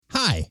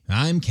Hi,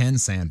 I'm Ken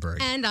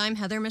Sandberg. And I'm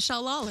Heather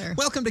Michelle Lawler.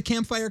 Welcome to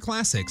Campfire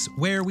Classics,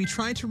 where we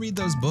try to read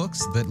those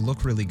books that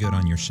look really good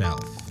on your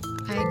shelf.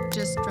 I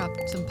just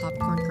dropped some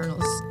popcorn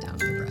kernels down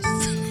my breast.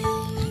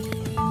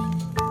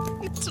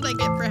 That's what I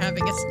get for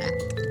having a snack.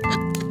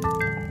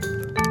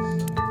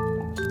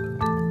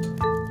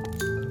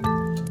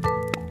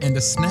 And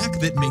a snack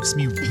that makes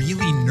me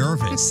really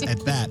nervous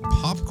at that.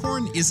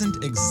 Popcorn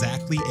isn't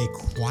exactly a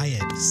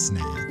quiet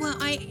snack. Well,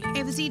 I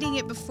was eating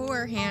it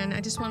beforehand.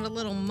 I just wanted a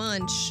little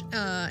munch,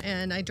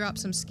 and I dropped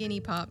some Skinny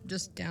Pop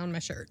just down my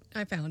shirt.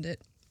 I found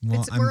it.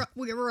 Well,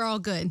 We're all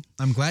good.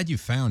 I'm glad you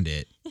found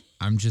it.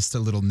 I'm just a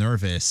little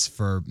nervous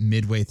for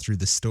midway through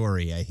the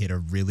story. I hit a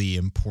really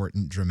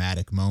important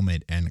dramatic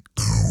moment and...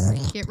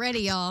 Get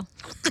ready, y'all.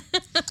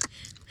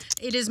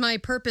 It is my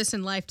purpose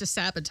in life to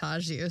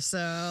sabotage you,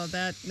 so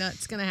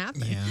that's going to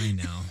happen. Yeah, I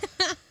know.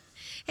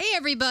 Hey,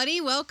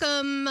 everybody.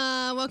 Welcome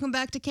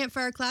back to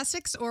Campfire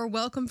Classics, or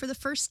welcome for the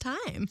first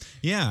time.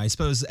 Yeah, I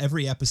suppose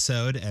every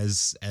episode,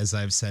 as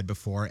I've said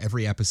before,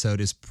 every episode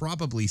is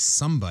probably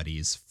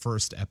somebody's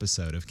first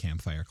episode of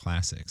Campfire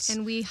Classics.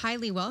 And we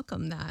highly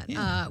welcome that.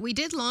 Yeah. We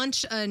did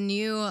launch a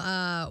new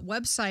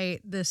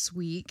website this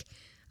week,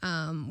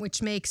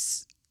 which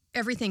makes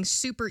everything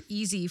super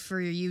easy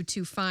for you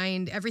to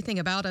find everything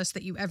about us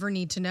that you ever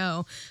need to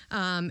know.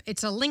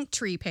 It's a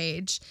Linktree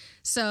page.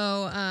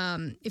 So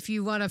if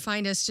you want to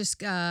find us, just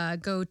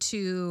go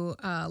to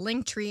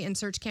Linktree and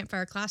search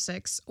Campfire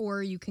Classics,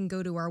 or you can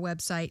go to our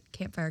website,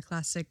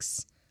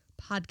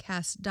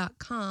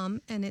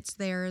 campfireclassicspodcast.com, and it's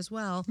there as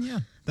well. Yeah,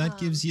 that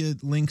gives you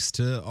links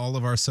to all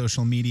of our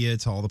social media,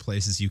 to all the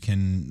places you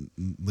can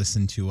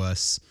listen to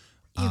us.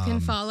 You can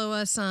follow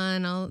us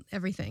on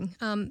everything.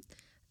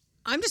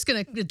 I'm just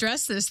going to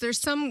address this. There's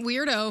some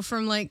weirdo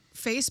from like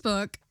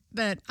Facebook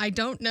that I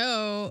don't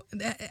know.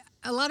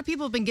 A lot of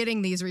people have been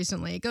getting these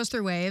recently. It goes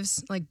through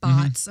waves, like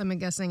bots. I'm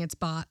guessing it's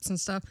bots and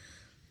stuff.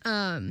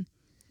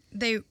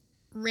 They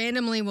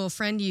randomly will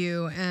friend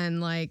you,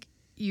 and like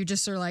you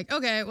just are like,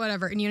 okay,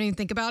 whatever, and you don't even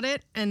think about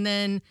it. And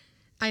then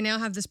I now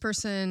have this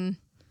person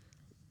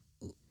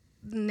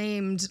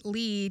named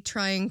Lee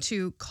trying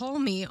to call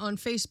me on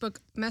Facebook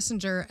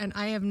Messenger, and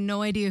I have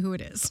no idea who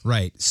it is.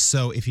 Right.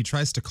 So if he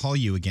tries to call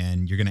you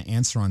again, you're going to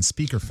answer on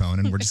speakerphone,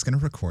 and we're just going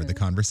to record the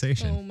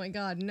conversation. Oh my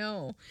God,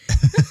 no.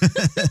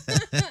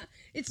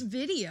 It's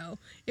video.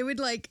 I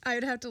would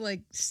have to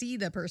see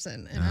the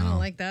person, and I don't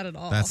like that at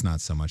all. That's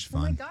not so much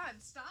fun. Oh my God,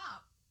 stop.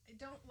 I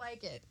don't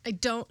like it.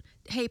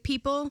 Hey,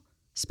 people,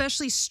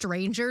 especially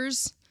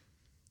strangers,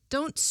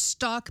 don't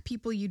stalk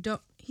people you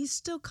don't. He's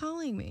still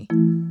calling me.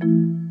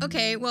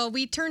 Okay, well,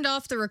 we turned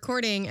off the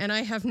recording, and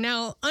I have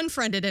now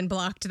unfriended and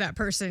blocked that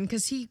person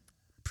because he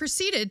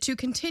proceeded to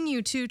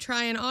continue to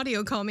try and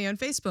audio call me on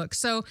Facebook.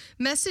 So,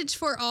 message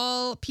for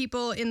all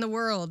people in the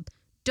world.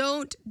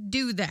 Don't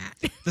do that.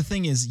 The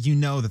thing is, you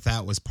know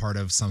that was part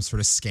of some sort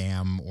of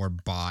scam or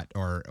bot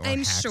or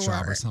hack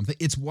job or something.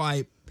 It's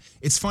why...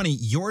 It's funny,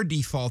 your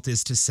default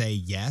is to say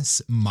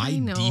yes.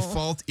 My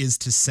default is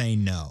to say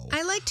no.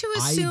 I like to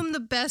assume the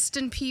best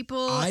in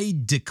people. I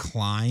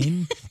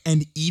decline.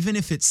 And even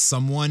if it's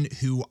someone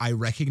who I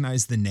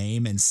recognize the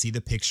name and see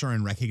the picture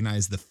and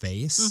recognize the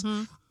face,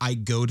 I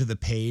go to the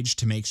page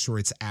to make sure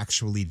it's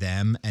actually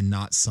them and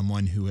not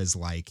someone who has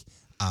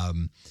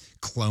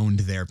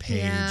cloned their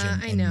page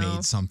and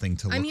made something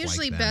to look like them. I'm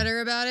usually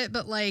better about it,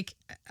 but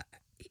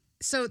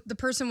so the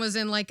person was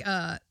in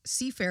a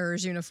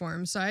seafarer's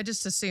uniform, so I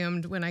just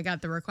assumed when I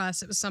got the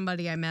request it was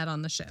somebody I met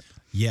on the ship.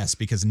 Yes,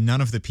 because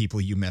none of the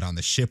people you met on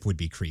the ship would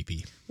be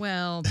creepy.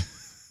 Well,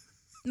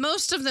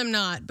 most of them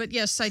not, but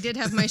yes, I did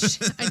have I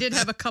did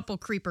have a couple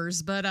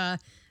creepers, but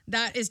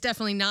that is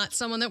definitely not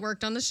someone that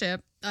worked on the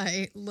ship.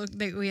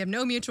 We have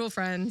no mutual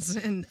friends,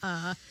 and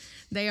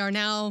they are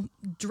now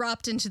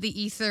dropped into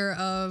the ether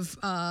of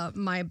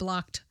my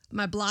blocked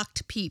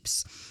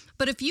peeps.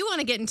 But if you want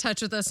to get in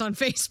touch with us on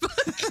Facebook,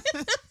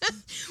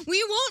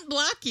 we won't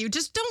block you.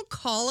 Just don't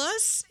call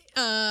us,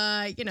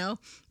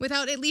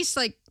 without at least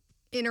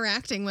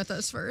interacting with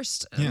us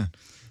first. Yeah.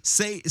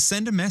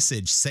 Send a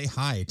message, say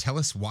hi, tell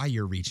us why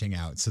you're reaching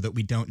out so that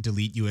we don't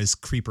delete you as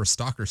creeper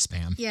stalker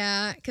spam.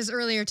 Yeah, because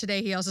earlier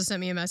today he also sent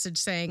me a message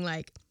saying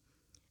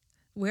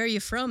where are you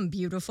from,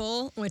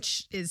 beautiful?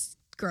 Which is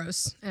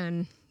gross,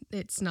 and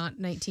it's not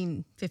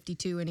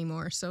 1952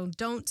 anymore. So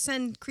don't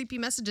send creepy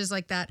messages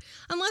like that.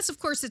 Unless, of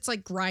course, it's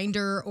like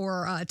Grindr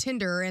or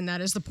Tinder, and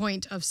that is the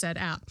point of said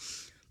app.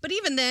 But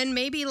even then,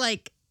 maybe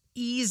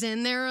ease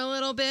in there a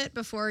little bit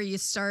before you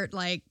start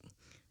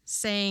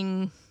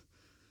saying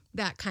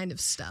that kind of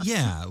stuff.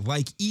 Yeah,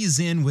 ease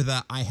in with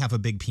I have a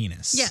big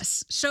penis.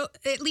 Yes. So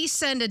at least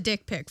send a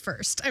dick pic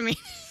first. I mean,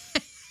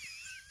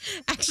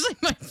 actually,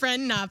 my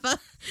friend Nava,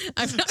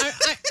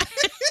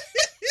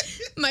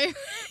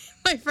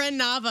 my friend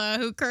Nava,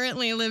 who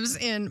currently lives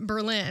in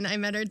Berlin, I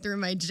met her through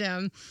my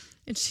gym,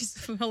 and she's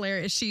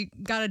hilarious. She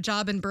got a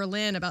job in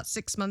Berlin about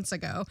 6 months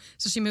ago,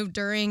 so she moved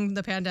during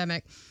the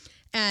pandemic,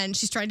 and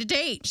she's trying to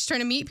date. She's trying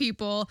to meet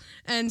people,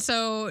 and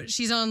so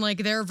she's on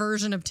their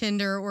version of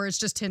Tinder, or it's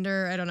just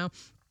Tinder, I don't know.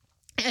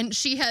 And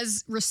she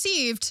has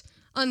received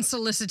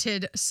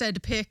unsolicited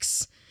said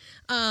pics.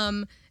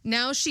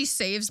 Now she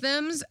saves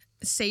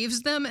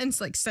them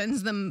and like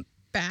sends them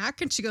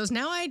back. And she goes,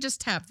 now I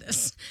just have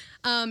this.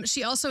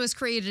 She also has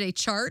created a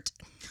chart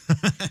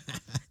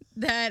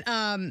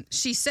that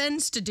she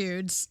sends to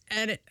dudes,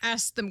 and it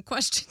asks them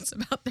questions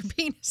about their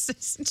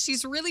penises. And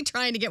she's really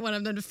trying to get one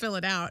of them to fill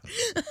it out.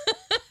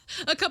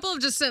 A couple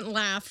have just sent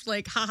laughed,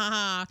 like, ha ha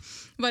ha.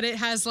 But it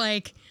has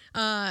like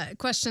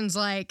questions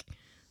like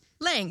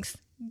length,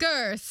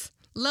 girth,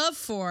 love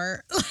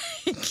for.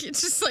 Like,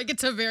 it's just like,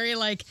 it's a very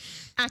like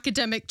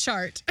academic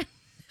chart.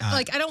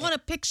 Like, I don't want a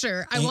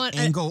picture. I want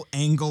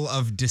angle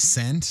of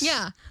descent.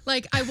 Yeah.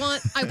 Like, I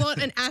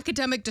want an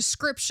academic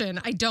description.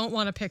 I don't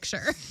want a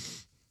picture.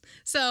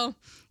 So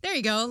there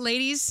you go,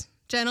 ladies,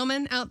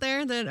 gentlemen out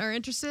there that are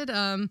interested.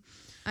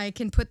 I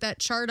can put that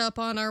chart up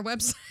on our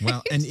website.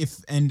 Well, and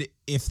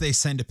if they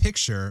send a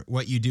picture,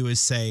 what you do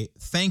is say,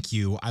 thank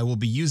you, I will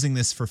be using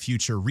this for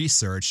future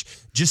research.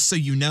 Just so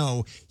you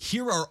know,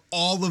 here are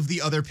all of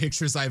the other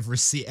pictures I've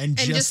received, and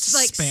just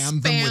like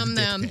spam them with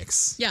dick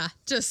pics. Yeah,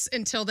 just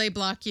until they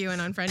block you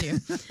and unfriend you.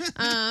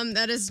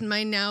 That is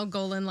my now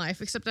goal in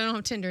life, except I don't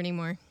have Tinder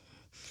anymore.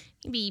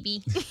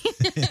 Baby.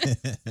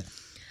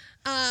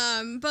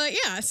 But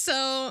yeah,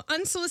 so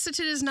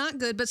unsolicited is not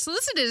good, but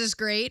solicited is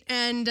great.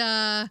 And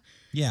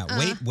yeah,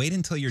 wait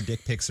until your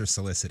dick pics are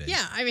solicited.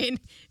 Yeah, I mean,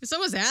 if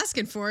someone's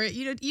asking for it,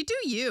 you do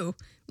you.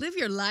 Live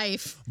your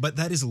life. But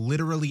that is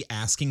literally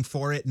asking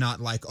for it, not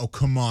like, oh,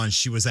 come on,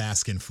 she was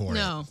asking for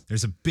it.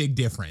 There's a big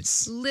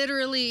difference.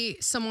 Literally,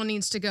 someone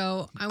needs to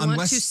go, want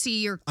to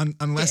see your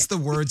unless dick.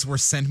 the words were,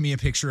 send me a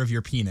picture of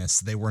your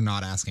penis, they were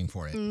not asking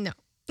for it. No.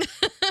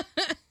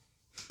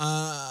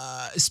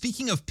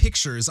 Speaking of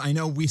pictures, I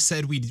know we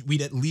said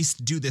we'd at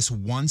least do this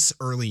once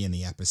early in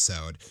the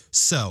episode.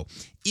 So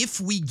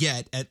if we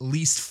get at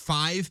least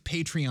 5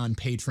 Patreon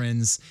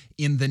patrons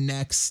in the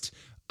next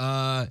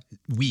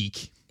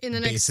week,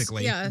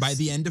 basically, by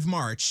the end of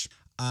March,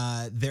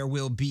 there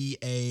will be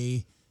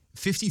a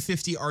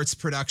 50/50 Arts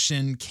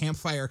production,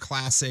 Campfire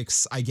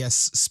Classics, I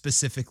guess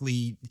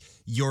specifically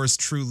yours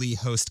truly,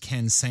 host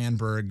Ken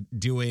Sandberg,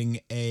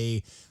 doing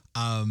a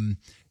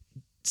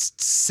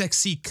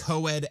sexy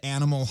co-ed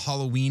animal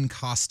Halloween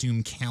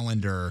costume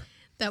calendar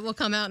that will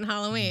come out in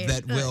Halloween.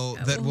 That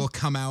will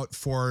come out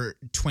for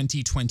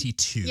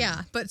 2022.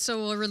 Yeah, but so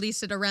we'll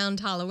release it around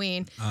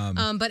Halloween.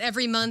 But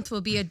every month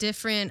will be a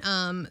different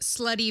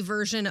slutty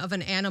version of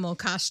an animal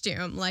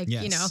costume. Like,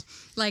 you know,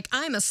 like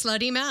I'm a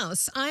slutty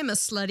mouse. I'm a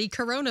slutty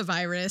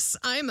coronavirus.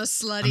 I'm a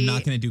slutty... I'm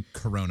not going to do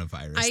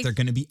coronavirus. They're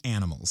going to be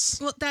animals.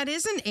 Well, that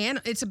is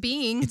it's a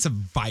being. It's a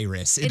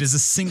virus. It is a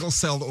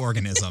single-celled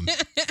organism.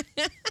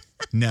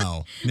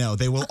 No,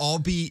 they will all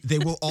be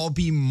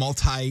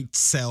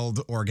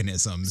multi-celled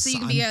organisms. So you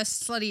can be a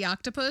slutty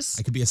octopus?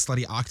 I could be a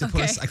slutty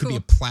octopus. Okay, I could be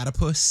a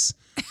platypus.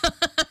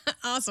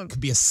 Awesome.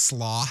 Could be a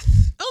sloth.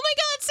 Oh my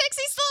God,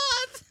 sexy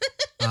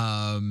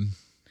sloth.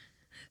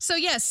 So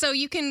yes, so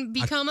you can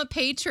become a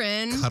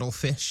patron.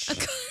 Cuttlefish.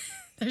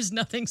 There's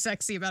nothing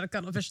sexy about a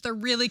cuttlefish. They're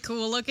really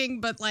cool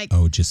looking, but like...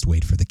 Oh, just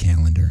wait for the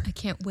calendar. I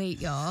can't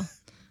wait, y'all.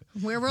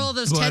 Where will all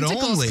those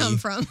tentacles come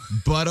from?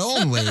 But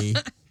only...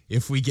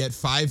 if we get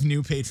 5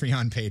 new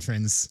Patreon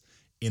patrons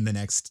in the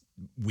next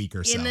week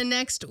or so. In the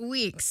next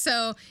week.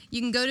 So you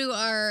can go to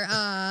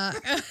our,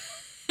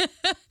 you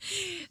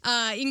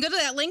can go to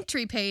that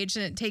Linktree page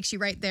and it takes you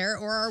right there,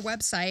 or our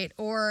website,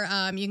 or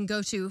you can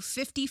go to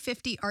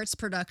 50/50 Arts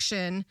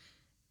Production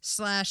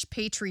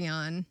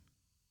 /Patreon.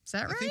 Is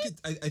that right?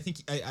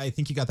 I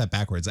think you got that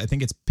backwards. I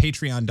think it's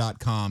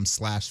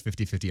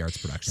patreon.com/50/50 Arts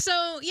Production.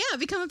 So yeah,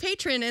 become a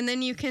patron and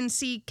then you can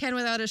see Ken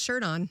without his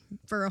shirt on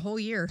for a whole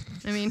year.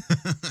 I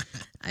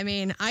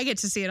mean, I get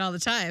to see it all the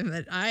time,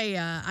 but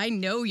I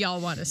know y'all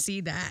want to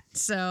see that.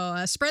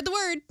 So spread the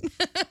word.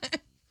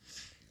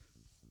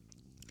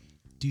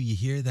 Do you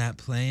hear that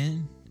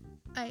playing?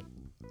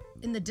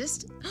 In the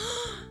distance.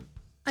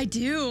 I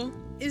do.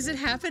 Is it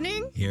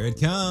happening? Here it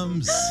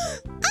comes.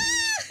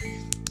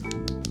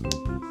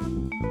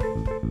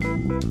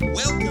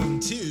 Welcome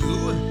to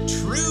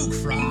True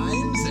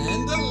Crimes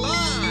and a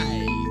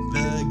Lie,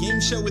 the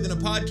game show within a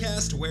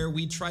podcast where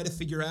we try to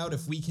figure out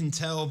if we can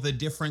tell the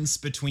difference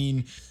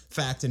between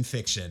fact and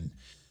fiction.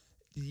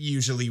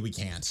 Usually we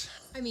can't.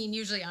 I mean,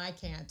 usually I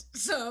can't.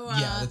 So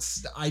yeah,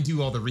 I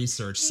do all the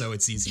research, so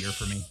it's easier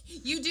for me.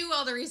 You do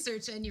all the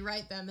research and you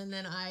write them, and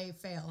then I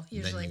fail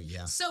usually.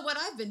 So what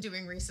I've been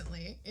doing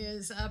recently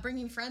is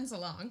bringing friends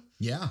along.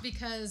 Yeah.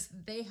 Because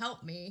they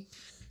help me.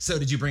 So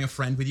did you bring a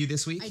friend with you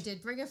this week? I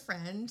did bring a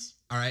friend.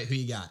 All right, who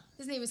you got?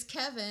 His name is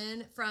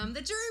Kevin from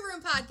the Jury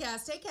Room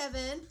Podcast. Hey,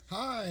 Kevin.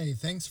 Hi,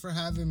 thanks for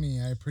having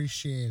me. I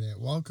appreciate it.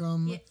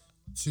 Welcome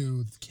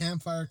to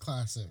Campfire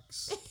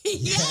Classics.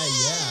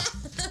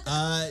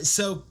 Yeah.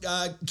 So,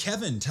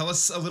 Kevin, tell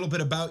us a little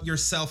bit about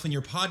yourself and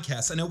your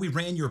podcast. I know we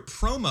ran your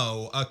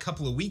promo a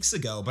couple of weeks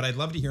ago, but I'd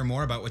love to hear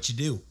more about what you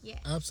do. Yeah.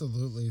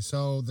 Absolutely.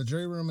 So, the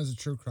Jury Room is a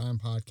true crime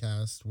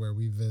podcast where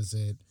we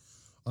visit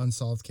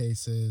unsolved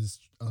cases,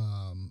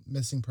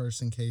 missing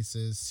person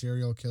cases,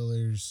 serial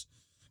killers,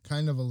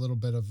 kind of a little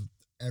bit of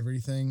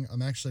everything.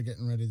 I'm actually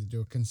getting ready to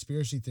do a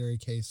conspiracy theory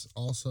case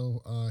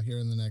also here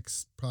in the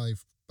next probably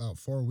about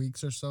 4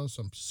 weeks or so.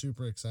 So I'm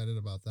super excited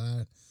about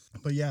that.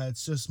 But yeah,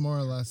 it's just more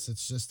or less,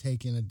 it's just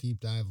taking a deep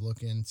dive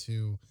look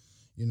into,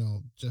 you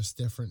know, just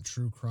different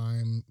true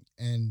crime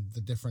and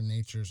the different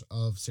natures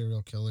of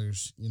serial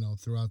killers, you know,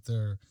 throughout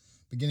their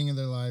beginning of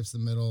their lives, the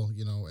middle,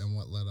 you know, and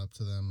what led up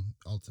to them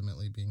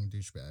ultimately being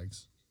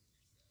douchebags.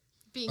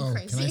 Being Oh,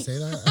 crazy. can I say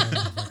that? I don't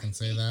know if I can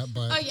say that,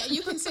 but Oh yeah,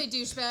 you can say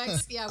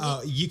douchebags.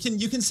 Yeah,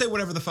 You can say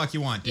whatever the fuck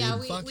you want, dude. yeah,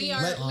 we fucking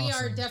are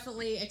awesome.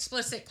 definitely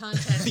explicit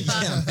content.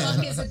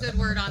 Fuck is a good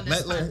word on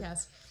this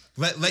podcast.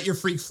 Let your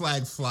freak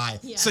flag fly.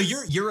 Yes. So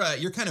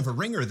you're kind of a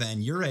ringer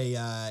then. You're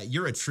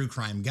a true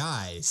crime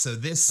guy. So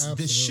this should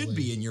Absolutely.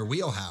 be in your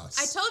wheelhouse.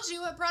 I told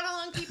you it brought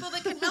along people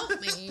that can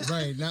help me.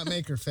 right, not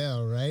make or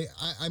fail, right?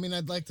 I mean,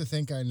 I'd like to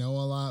think I know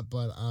a lot,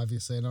 but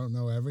obviously I don't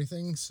know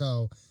everything.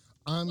 So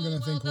I'm going to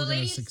think we're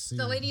going to succeed.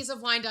 The ladies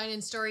of Wine Dine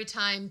and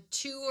Storytime,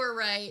 2 were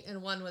right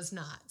and 1 was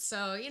not.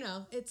 So, you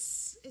know,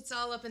 it's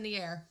all up in the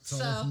air.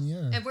 all up in the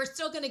air. And we're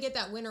still going to get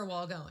that winter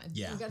wall going.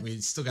 Yeah, we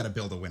still got to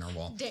build a winter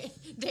wall.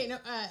 Dana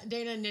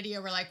and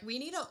Nydia were like, we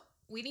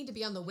need to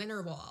be on the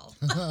winter wall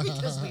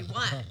because we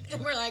won.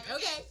 And we're like,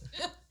 okay.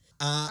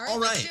 All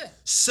let's right. do it.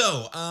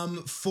 So,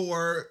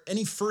 for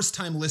any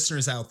first-time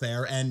listeners out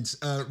there, and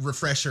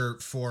refresher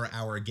for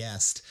our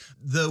guest,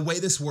 the way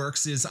this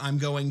works is I'm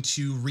going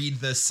to read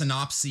the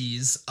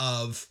synopses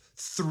of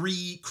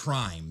 3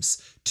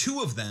 crimes.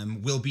 2 of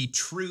them will be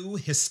true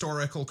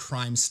historical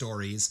crime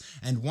stories,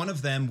 and 1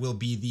 of them will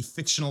be the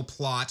fictional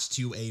plot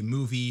to a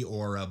movie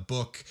or a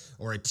book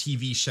or a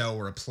TV show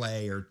or a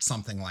play or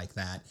something like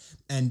that.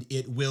 And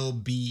it will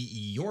be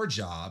your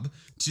job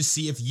to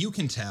see if you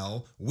can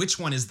tell which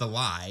one is the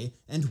lie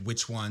and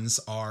which ones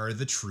are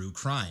the true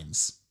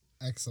crimes.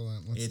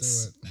 Excellent. Let's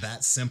It's do it.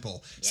 that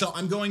simple. So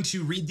I'm going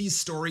to read these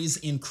stories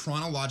in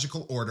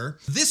chronological order.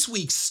 This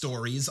week's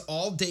stories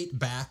all date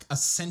back a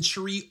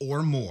century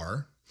or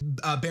more.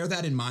 Bear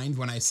that in mind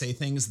when I say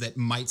things that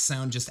might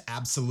sound just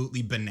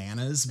absolutely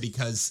bananas,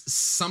 because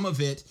some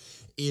of it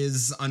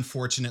is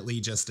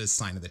unfortunately just a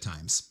sign of the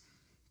times.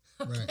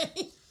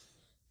 Right.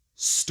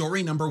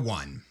 Story number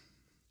 1.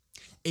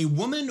 A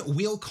woman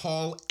we'll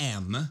call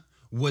M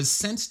was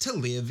sent to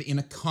live in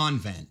a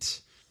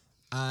convent.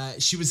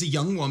 She was a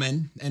young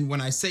woman, and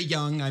when I say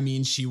young, I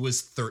mean she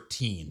was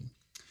 13.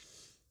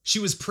 She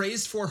was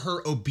praised for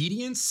her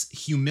obedience,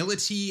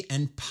 humility,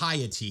 and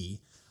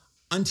piety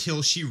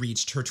until she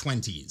reached her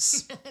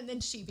 20s. And then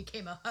she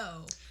became a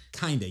hoe.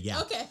 Kinda,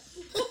 yeah. Okay.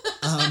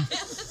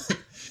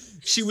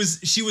 She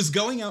was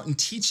going out and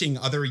teaching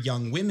other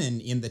young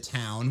women in the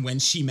town when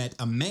she met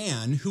a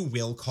man who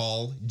we'll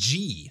call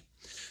G.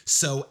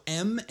 So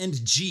M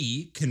and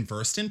G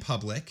conversed in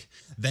public,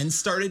 then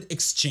started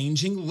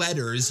exchanging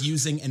letters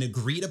using an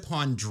agreed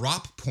upon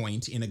drop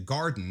point in a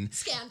garden.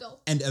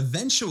 Scandal. And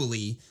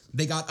eventually,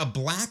 they got a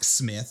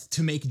blacksmith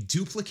to make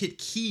duplicate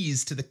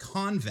keys to the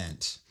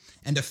convent.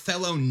 And a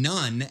fellow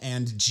nun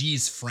and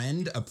G's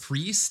friend, a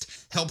priest,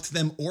 helped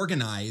them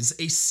organize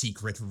a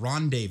secret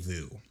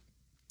rendezvous.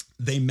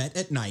 They met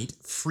at night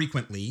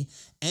frequently.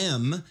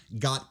 M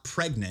got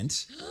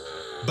pregnant,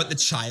 but the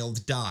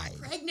child died.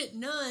 Pregnant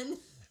nun.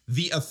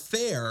 The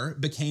affair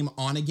became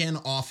on again,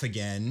 off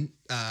again,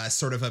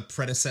 sort of a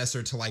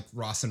predecessor to like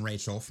Ross and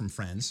Rachel from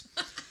Friends.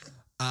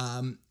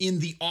 In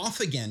the off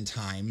again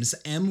times,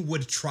 M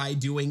would try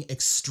doing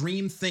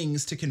extreme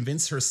things to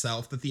convince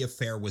herself that the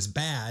affair was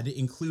bad,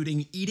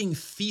 including eating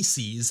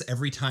feces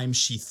every time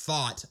she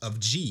thought of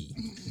G.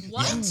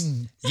 What?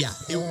 Yeah,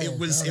 it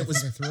was. God, I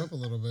think I threw up a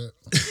little bit.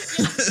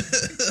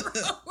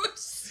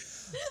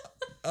 Gross.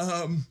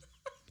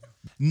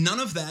 None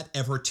of that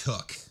ever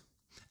took.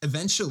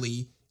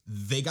 Eventually,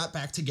 they got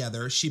back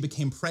together. She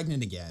became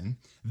pregnant again.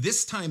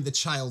 This time, the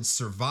child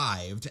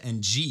survived,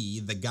 and G,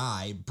 the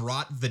guy,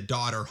 brought the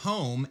daughter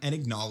home and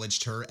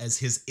acknowledged her as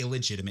his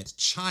illegitimate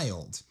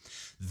child.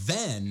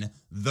 Then,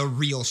 the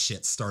real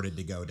shit started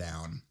to go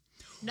down.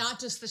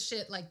 Not just the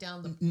shit like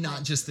down the.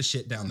 Not just the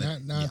shit down the...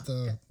 Not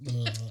the.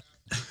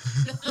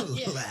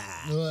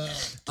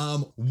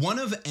 One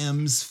of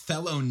M's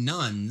fellow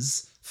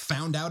nuns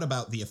found out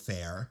about the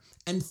affair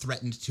and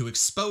threatened to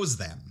expose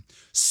them.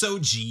 So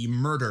G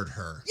murdered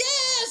her.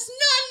 Yes,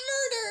 non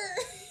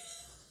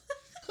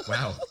murder.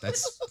 Wow,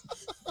 that's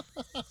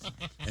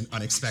an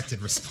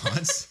unexpected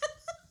response.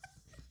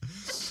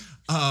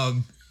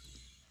 M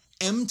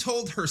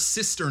told her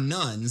sister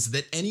nuns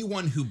that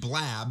anyone who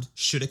blabbed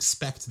should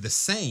expect the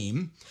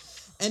same,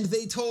 and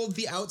they told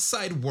the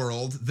outside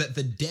world that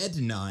the dead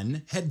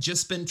nun had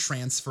just been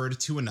transferred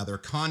to another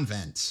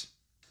convent.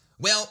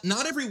 Well,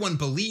 not everyone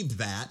believed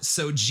that,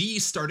 so G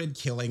started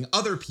killing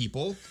other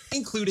people,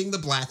 including the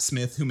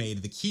blacksmith who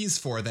made the keys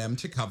for them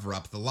to cover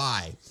up the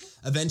lie.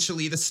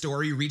 Eventually, the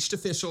story reached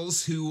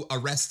officials who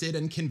arrested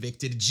and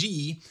convicted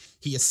G.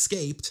 He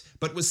escaped,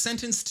 but was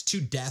sentenced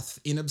to death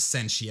in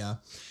absentia.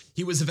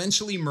 He was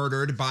eventually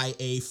murdered by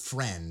a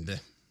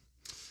friend.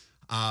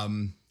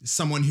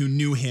 Someone who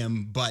knew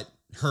him, but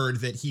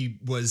heard that he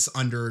was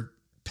under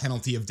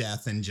penalty of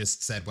death and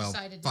just said, well,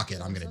 Decided to fuck it,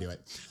 kill I'm going to do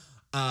himself.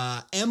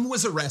 it. M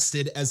was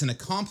arrested as an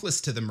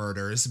accomplice to the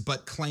murders,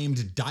 but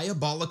claimed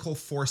diabolical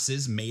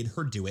forces made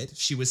her do it.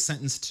 She was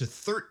sentenced to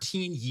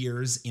 13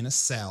 years in a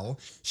cell.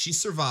 She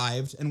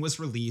survived and was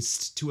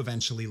released to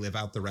eventually live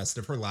out the rest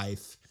of her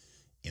life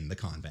in the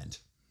convent.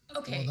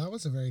 Okay. Well, that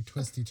was a very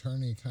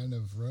twisty-turny kind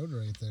of road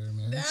right there,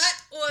 man.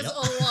 That was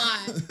a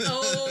lot.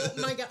 Oh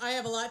my God. I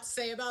have a lot to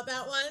say about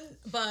that one,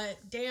 but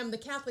damn, the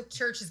Catholic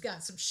Church has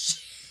got some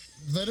shit.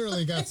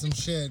 Literally got some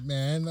shit,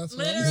 man. That's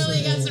what I'm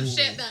Literally got saying. some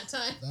shit that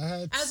time.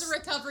 That's- As a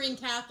recovering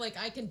Catholic,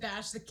 I can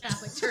bash the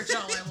Catholic Church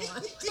all I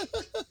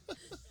want.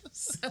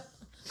 So,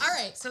 all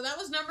right, so that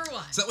was number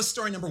one. So that was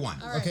story number one.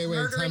 All right, Okay, wait,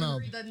 murdering time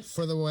out.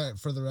 For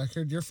the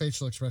record, your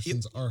facial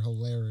expressions are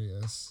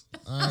hilarious.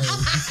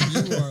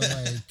 You are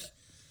like,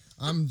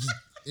 I'm just,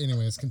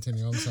 anyways,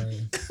 continue. I'm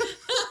sorry.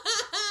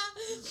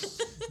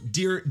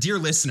 Dear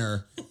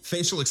listener,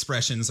 facial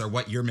expressions are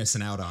what you're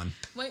missing out on.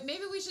 Wait,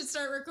 maybe we should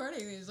start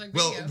recording these like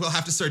We'll video. we'll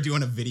have to start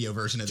doing a video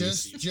version of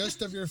these.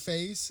 Just of your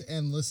face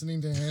and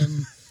listening to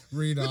him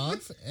read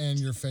off and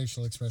your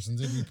facial expressions.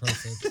 It'd be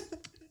perfect.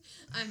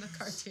 I'm a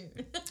cartoon.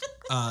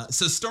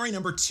 So story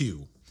number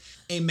 2.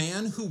 A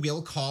man who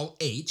we'll call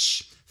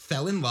H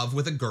fell in love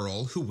with a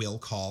girl who we'll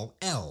call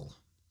L.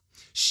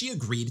 She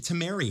agreed to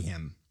marry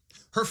him.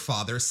 Her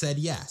father said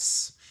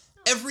yes.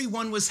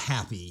 Everyone was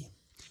happy,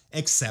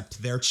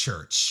 except their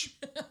church.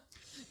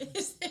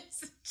 Is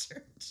this a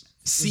church?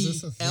 See,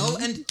 this a theme? L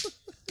and...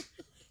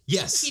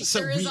 Yes. So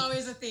there is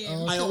always a theme.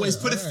 Okay, I always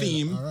put a all right,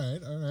 theme.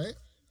 All right.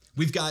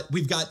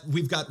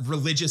 We've got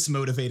religious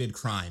motivated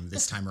crime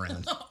this time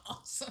around.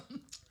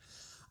 Awesome.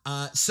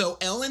 So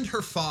Elle and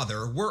her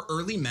father were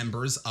early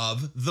members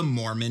of the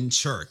Mormon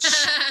Church.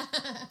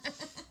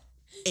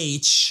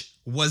 H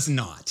was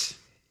not.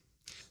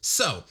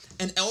 So,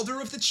 an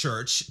elder of the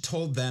church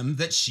told them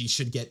that she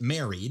should get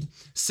married,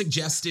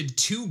 suggested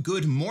 2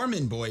 good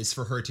Mormon boys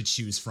for her to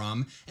choose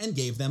from, and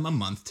gave them a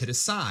month to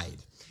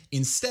decide.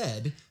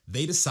 Instead,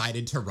 they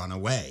decided to run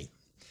away.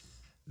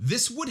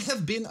 This would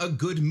have been a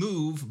good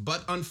move,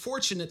 but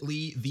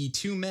unfortunately, the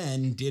 2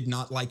 men did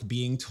not like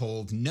being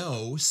told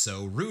no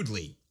so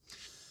rudely.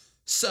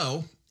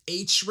 So,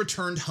 H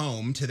returned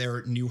home to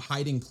their new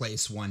hiding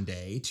place one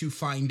day to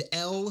find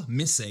L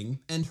missing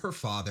and her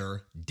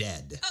father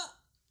dead.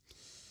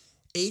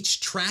 H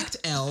tracked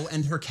L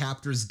and her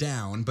captors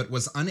down, but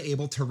was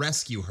unable to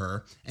rescue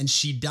her, and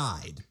she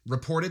died,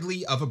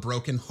 reportedly of a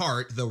broken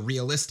heart, though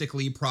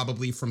realistically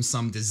probably from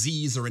some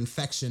disease or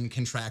infection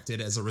contracted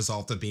as a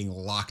result of being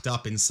locked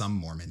up in some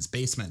Mormon's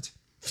basement.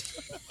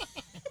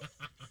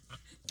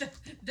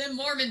 Them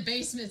Mormon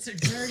basements are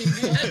dirty,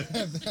 man.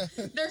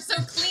 They're so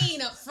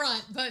clean up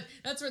front, but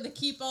that's where they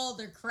keep all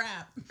their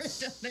crap right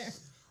down there.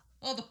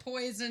 All the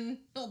poison,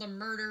 all the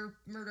murder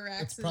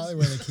axes. It's probably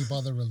where they keep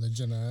all the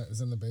religion at, is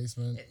in the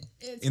basement.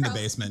 It's in the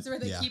probably- basement, It's where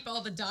they yeah. keep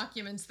all the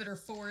documents that are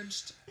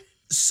forged.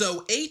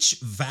 So H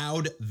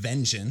vowed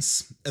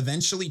vengeance,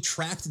 eventually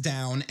tracked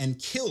down and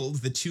killed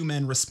the 2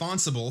 men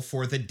responsible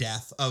for the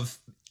death of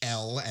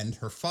L and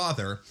her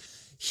father.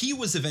 He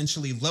was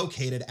eventually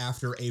located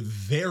after a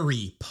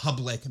very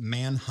public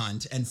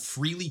manhunt and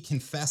freely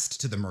confessed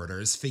to the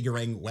murders,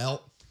 figuring,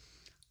 well,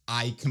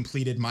 I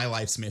completed my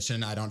life's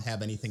mission. I don't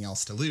have anything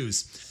else to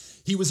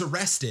lose. He was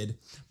arrested,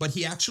 but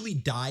he actually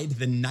died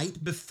the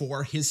night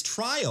before his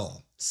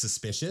trial.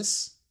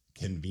 Suspicious,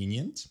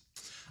 convenient.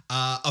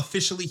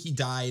 Officially, he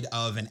died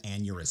of an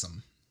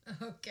aneurysm.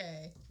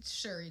 Okay,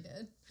 sure he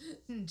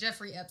did.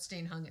 Jeffrey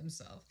Epstein hung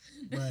himself.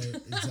 Right,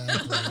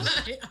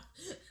 exactly.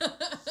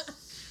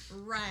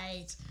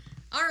 Right.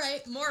 All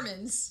right,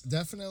 Mormons.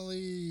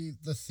 Definitely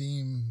the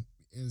theme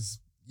is,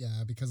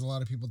 yeah, because a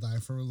lot of people die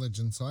for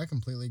religion, so I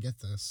completely get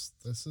this.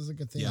 This is a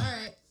good thing. Yeah.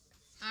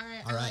 All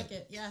right, All I right. like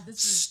it. Yeah, this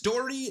is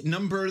Story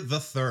number the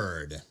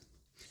 3rd.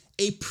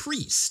 A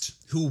priest,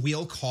 who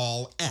we'll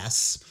call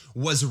S,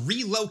 was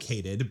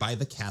relocated by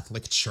the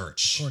Catholic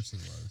Church. Of course he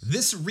was.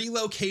 This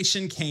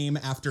relocation came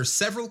after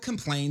several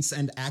complaints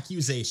and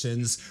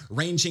accusations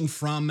ranging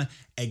from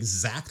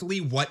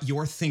exactly what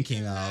you're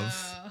thinking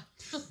of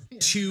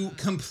to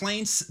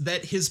complaints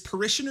that his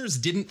parishioners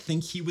didn't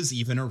think he was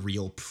even a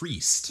real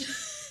priest.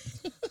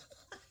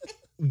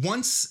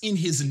 Once in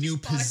his new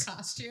bought a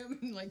costume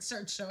and like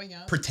start showing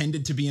up.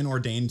 pretended to be an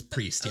ordained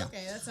priest, yeah.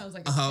 Okay, that sounds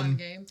like a fun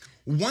game.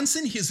 Once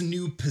in his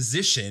new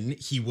position,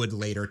 he would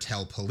later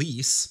tell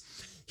police,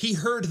 he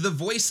heard the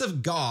voice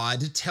of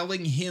God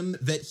telling him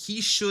that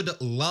he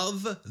should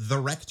love the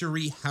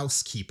rectory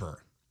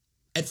housekeeper.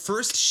 At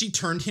first, she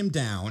turned him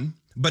down,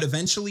 but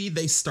eventually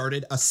they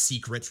started a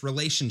secret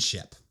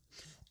relationship.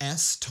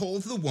 S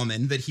told the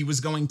woman that he was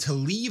going to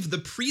leave the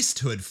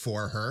priesthood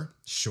for her.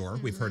 Sure,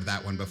 we've heard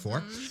that one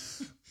before.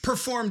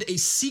 Performed a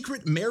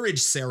secret marriage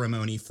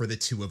ceremony for the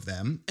 2 of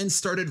them and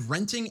started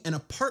renting an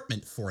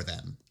apartment for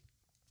them.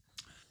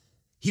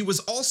 He was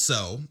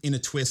also, in a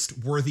twist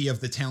worthy of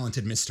the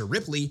talented Mr.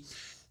 Ripley,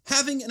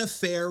 having an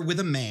affair with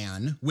a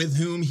man with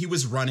whom he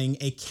was running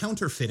a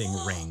counterfeiting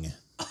ring.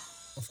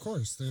 Of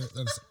course,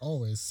 there's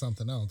always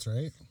something else,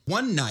 right?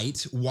 One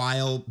night,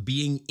 while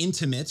being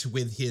intimate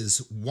with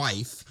his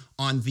wife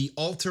on the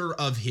altar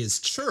of his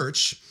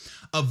church,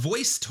 a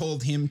voice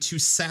told him to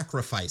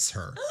sacrifice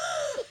her.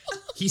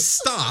 He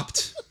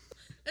stopped.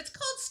 It's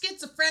called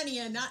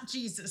schizophrenia, not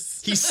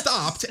Jesus. He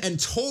stopped and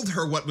told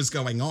her what was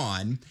going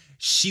on.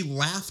 She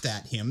laughed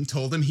at him,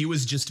 told him he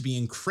was just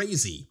being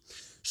crazy.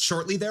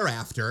 Shortly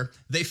thereafter,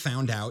 they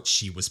found out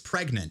she was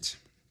pregnant.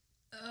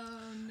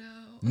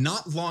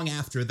 Not long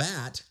after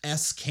that,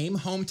 S came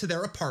home to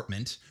their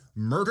apartment,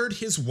 murdered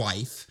his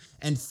wife,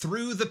 and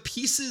threw the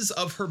pieces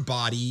of her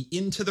body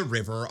into the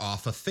river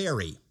off a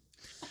ferry.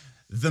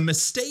 The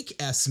mistake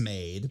S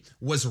made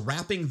was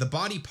wrapping the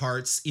body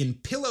parts in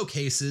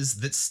pillowcases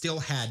that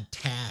still had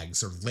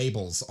tags or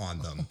labels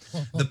on them.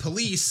 The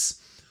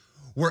police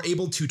were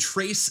able to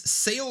trace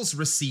sales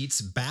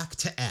receipts back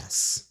to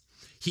S.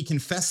 He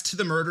confessed to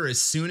the murder as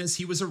soon as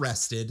he was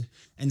arrested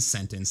and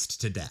sentenced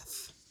to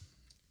death.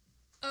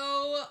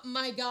 Oh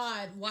my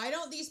God. Why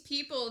don't these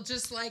people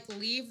just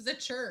leave the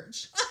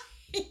church?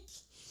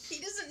 He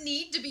doesn't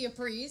need to be a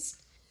priest.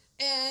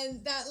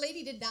 And that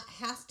lady did not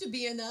have to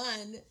be a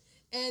nun.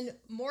 And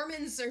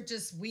Mormons are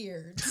just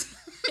weird.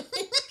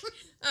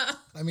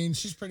 I mean,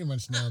 she's pretty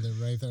much nailed it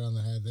right there on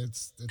the head.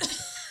 It's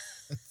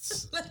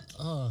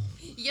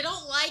You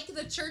don't like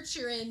the church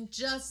you're in,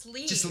 just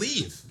leave. Just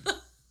leave.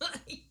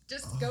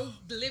 Just go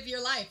live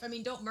your life. I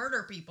mean, don't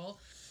murder people.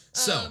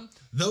 So,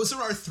 those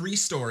are our 3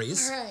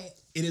 stories. All right.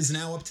 It is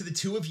now up to the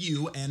 2 of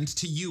you and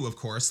to you, of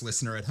course,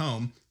 listener at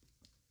home,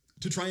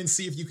 to try and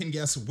see if you can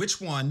guess which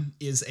one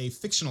is a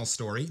fictional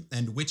story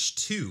and which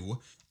 2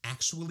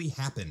 actually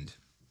happened.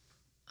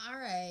 All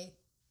right.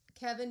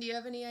 Kevin, do you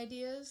have any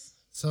ideas?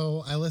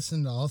 So I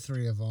listened to all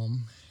 3 of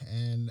them,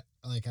 and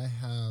I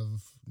have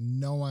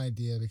no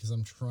idea because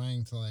I'm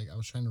trying to I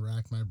was trying to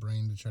rack my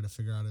brain to try to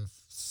figure out if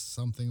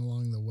something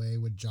along the way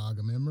would jog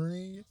a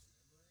memory.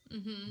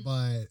 Mm-hmm.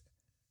 But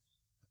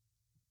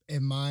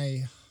in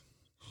my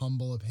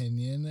humble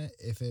opinion,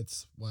 if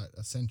it's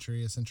a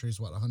century is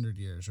 100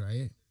 years,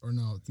 right? Or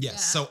no?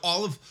 Yes.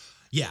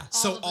 Yeah.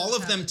 So all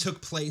of them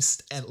took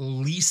place at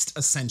least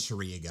a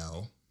century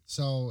ago.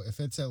 So if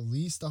it's at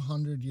least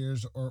 100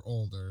 years or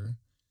older,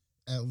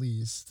 at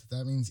least,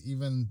 that means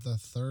even the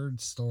 3rd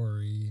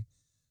story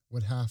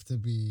would have to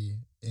be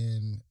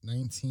in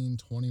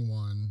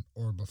 1921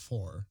 or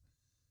before.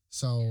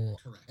 So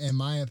in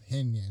my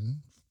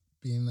opinion,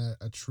 being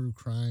a true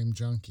crime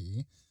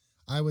junkie,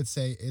 I would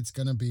say it's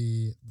going to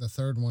be, the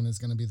 3rd one is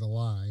going to be the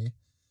lie,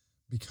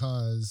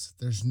 because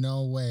there's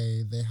no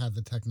way they had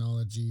the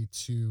technology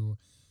to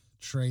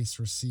trace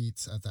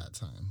receipts at that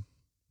time.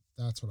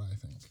 That's what I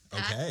think.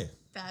 Okay.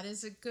 That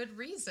is a good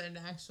reason,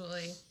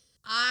 actually.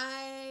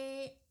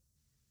 I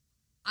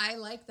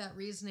like that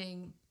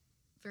reasoning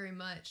very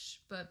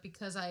much, but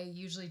because I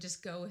usually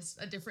just go with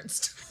a different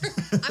story,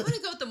 I'm going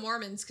to go with the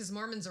Mormons because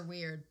Mormons are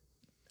weird.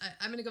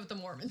 I'm going to go with the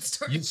Mormon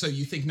story. So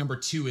you think number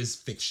 2 is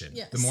fiction.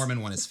 Yes. The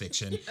Mormon one is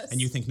fiction. Yes.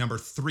 And you think number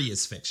 3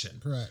 is fiction.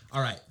 Correct.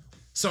 All right.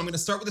 So I'm going to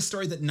start with a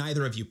story that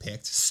neither of you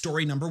picked.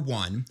 Story number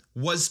 1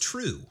 was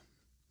true.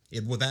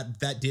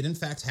 That did in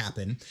fact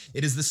happen.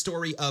 It is the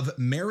story of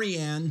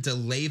Marianne de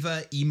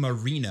Leyva y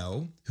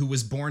Marino, who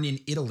was born in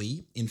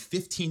Italy in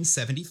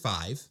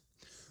 1575.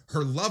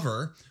 Her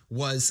lover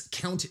was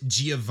Count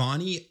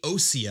Giovanni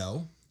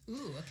Osio.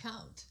 Ooh, a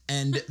count.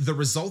 And the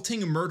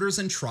resulting murders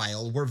and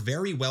trial were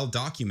very well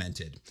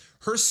documented.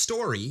 Her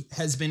story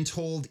has been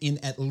told in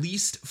at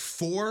least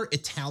 4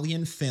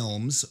 Italian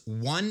films,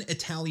 1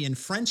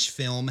 Italian-French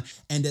film,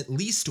 and at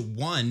least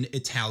 1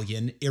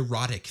 Italian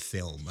erotic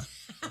film.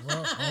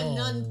 Well,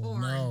 Nun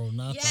porn. No,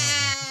 not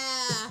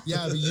that one.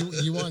 Yeah, but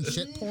you want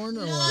shit porn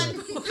or what?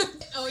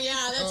 Oh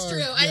yeah, that's true.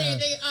 Yeah.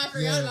 I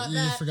forgot about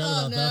that. You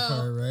forgot about that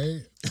part,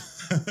 right?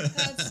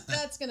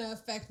 That's gonna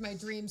affect my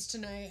dreams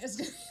tonight.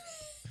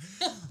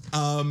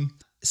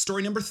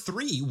 Story number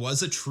 3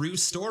 was a true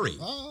story.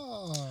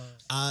 Oh.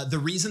 The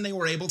reason they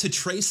were able to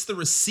trace the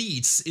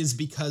receipts is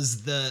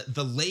because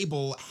the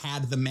label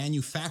had the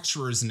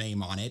manufacturer's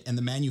name on it, and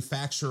the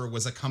manufacturer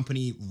was a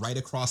company right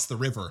across the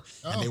river,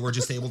 and they were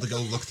just able to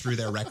go look through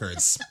their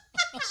records.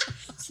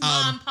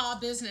 Mom and pa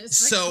business.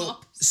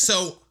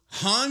 So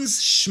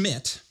Hans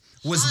Schmidt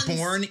was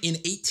born in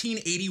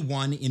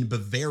 1881 in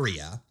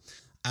Bavaria.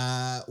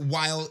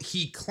 While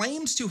he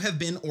claims to have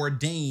been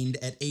ordained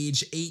at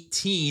age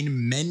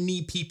 18,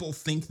 many people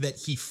think that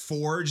he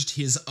forged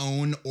his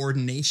own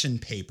ordination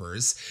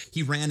papers.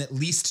 He ran at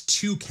least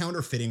 2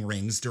 counterfeiting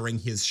rings during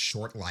his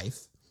short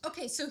life.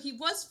 Okay, so he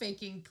was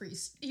faking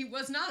priest. He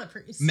was not a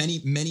priest.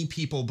 Many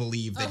people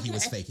believe that he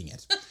was faking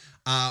it.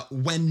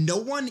 When no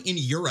one in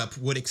Europe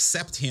would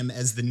accept him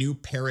as the new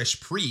parish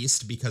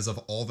priest because of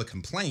all the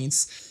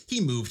complaints, he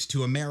moved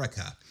to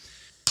America.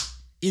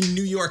 In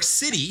New York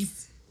City,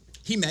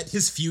 he met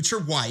his future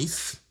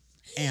wife,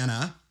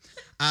 Anna.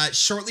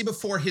 Shortly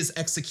before his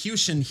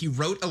execution, he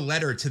wrote a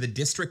letter to the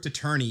district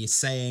attorney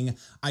saying,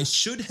 "I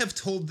should have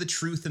told the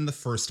truth in the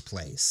first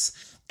place.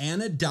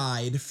 Anna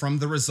died from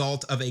the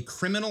result of a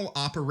criminal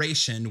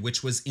operation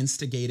which was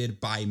instigated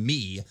by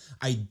me.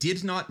 I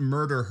did not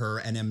murder her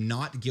and am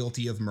not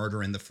guilty of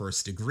murder in the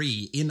first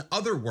degree. In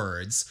other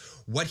words,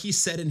 what he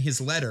said in his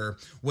letter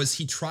was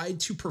he tried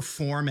to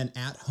perform an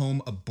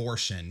at-home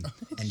abortion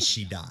and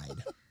she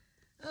died.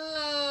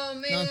 Oh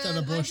man! Not that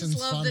abortion's I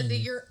just love funny, that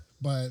you're.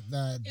 but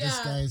that this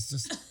Yeah. guy's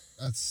just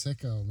a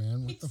sicko,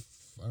 man. What the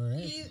all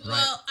right.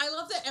 Well, I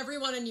love that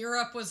everyone in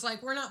Europe was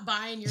like, "We're not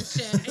buying your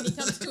shit," and he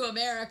comes to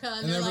America,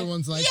 and, And they're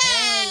everyone's like,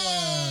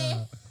 "Yay!"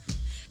 "Oh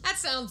That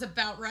sounds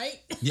about right.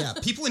 Yeah,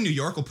 people in New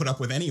York will put up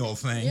with any old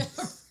thing. Yeah.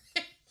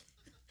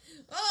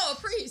 Oh,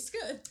 a priest,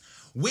 good.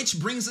 Which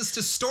brings us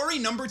to story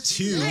number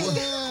 2.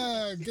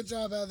 yeah, good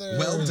job, Heather."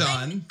 Well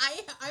done.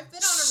 I've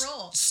been on a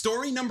roll.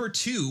 Story number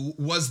 2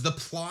 was the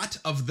plot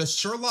of the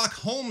Sherlock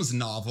Holmes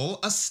novel,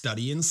 A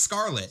Study in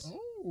Scarlet.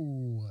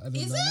 Oh, I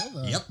did Is not it?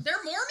 know that. Yep.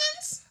 They're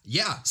Mormons?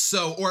 Yeah,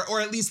 so,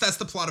 or at least that's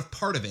the plot of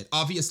part of it.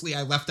 Obviously,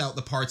 I left out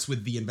the parts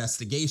with the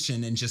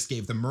investigation and just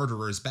gave the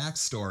murderer's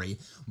backstory.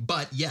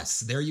 But yes,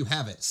 there you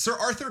have it. Sir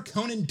Arthur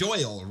Conan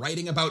Doyle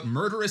writing about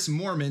murderous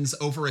Mormons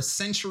over a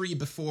century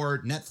before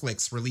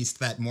Netflix released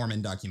that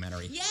Mormon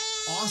documentary. Yay!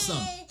 Awesome.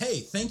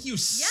 Hey, thank you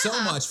so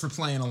Yeah. much for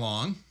playing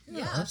along.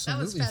 Yeah, that was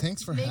Absolutely. fast.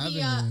 Thanks for Maybe,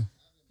 having me.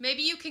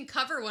 Maybe you can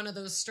cover one of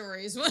those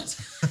stories one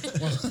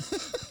time.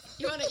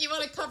 You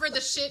want to cover the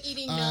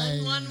shit-eating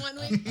nun one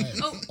week?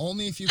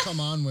 Only if you come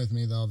on with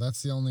me, though.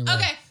 That's the only way.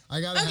 Okay. I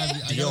gotta have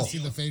you. I Deal. gotta see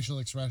the facial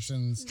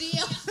expressions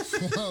Deal.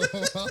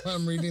 while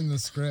I'm reading the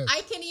script.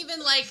 I can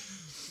even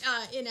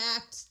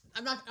enact.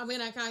 I'm not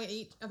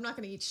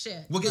gonna eat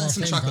shit. We'll get Oh,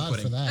 some thank chocolate God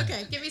pudding. for that.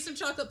 Okay, give me some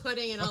chocolate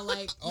pudding and I'll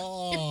like.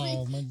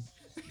 Oh my,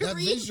 that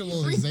Read-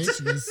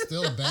 visualization is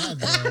still bad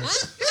though.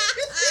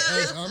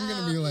 Like, I'm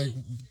gonna be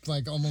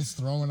like almost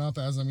throwing up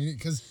as I'm eating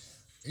because,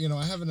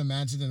 I have an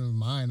imaginative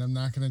mind. I'm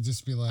not gonna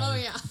just be like, Oh,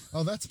 yeah.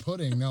 oh, that's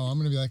pudding. No, I'm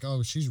gonna be like,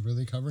 oh, she's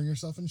really covering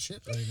herself in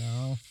shit right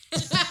now.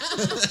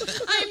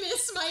 I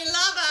miss my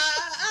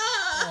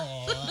lover.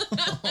 Ah.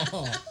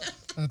 Oh,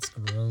 that's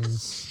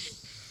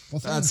gross. Well,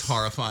 That's thanks.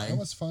 horrifying. That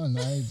was fun.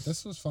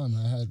 This was fun.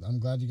 I'm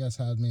glad you guys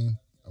had me.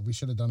 We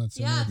should have done it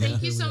sooner. Yeah, but thank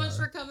here you so we much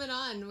are. for coming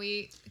on.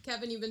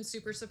 Kevin, you've been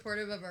super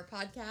supportive of our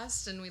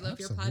podcast, and we love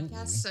your Absolutely.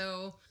 podcast.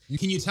 So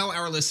Can you tell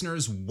our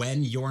listeners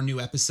when your new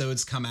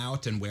episodes come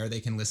out and where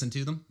they can listen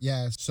to them?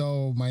 Yeah,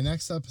 so my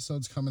next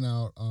episode's coming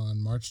out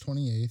on March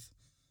 28th.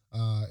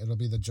 It'll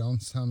be the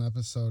Jonestown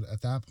episode.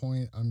 At that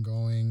point, I'm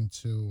going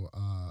to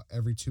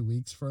every 2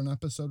 weeks for an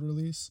episode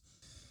release.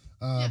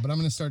 But I'm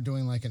going to start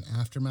doing like an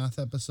aftermath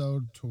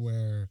episode to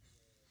where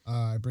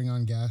I bring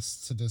on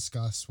guests to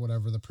discuss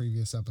whatever the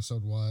previous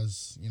episode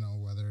was,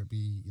 whether it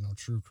be,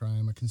 true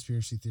crime, a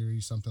conspiracy theory,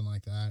 something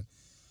like that.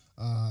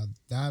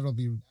 That will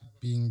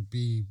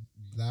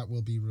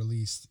be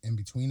released in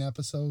between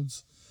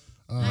episodes.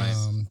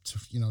 Nice.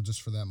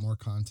 Just for that more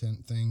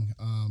content thing.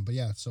 But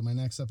yeah, so my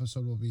next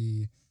episode will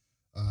be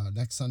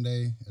next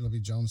Sunday. It'll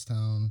be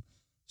Jonestown.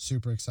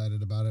 Super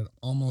excited about it.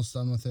 Almost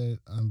done with it.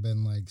 I've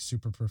been like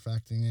super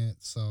perfecting it.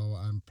 So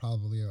I'm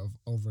probably have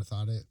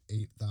overthought it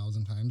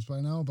 8,000 times by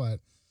now. But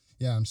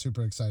yeah, I'm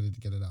super excited to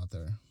get it out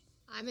there.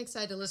 I'm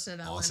excited to listen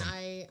to that Awesome. one.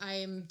 I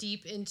am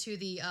deep into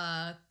the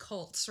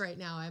cults right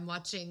now. I'm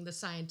watching the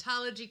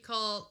Scientology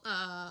cult,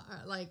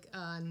 like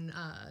on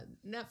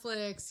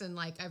Netflix, and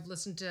like I've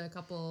listened to a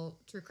couple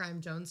True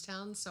Crime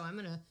Jonestown. So I'm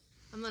gonna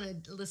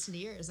listen to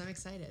yours. I'm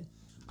excited.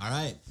 All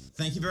right.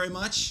 Thank you very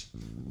much.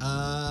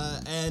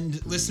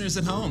 And listeners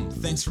at home,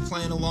 thanks for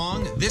playing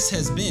along. This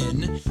has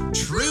been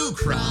True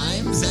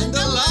Crimes and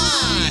a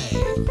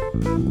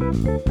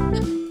Lie.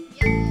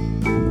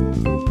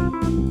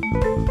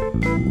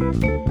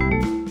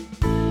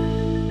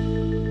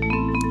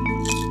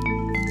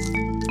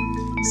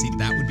 See,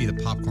 that would be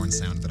the popcorn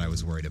sound that I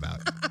was worried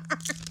about.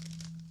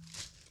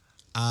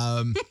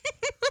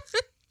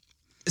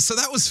 So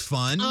that was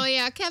fun. Oh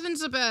yeah, Kevin's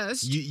the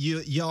best.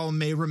 Y'all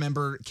may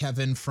remember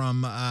Kevin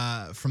from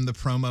the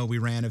promo we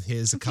ran of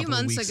his a couple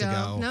of weeks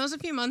ago. No, it was a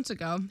few months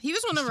ago. He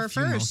was one of a our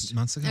few first.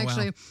 months ago, wow.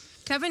 Actually,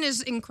 Kevin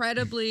is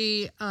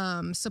incredibly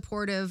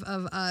supportive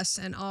of us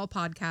and all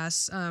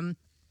podcasts.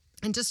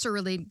 And just a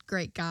really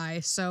great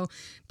guy. So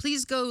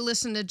please go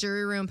listen to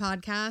Jury Room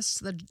Podcast,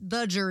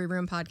 the Jury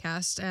Room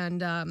Podcast,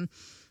 and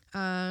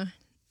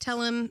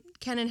tell him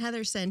Ken and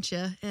Heather sent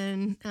you.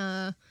 And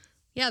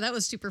yeah, that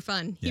was super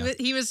fun. Yeah.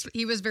 He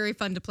was very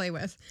fun to play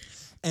with.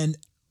 And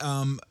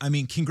I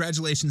mean,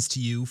 congratulations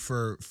to you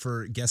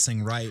for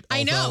guessing right.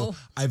 I know. Although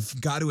I've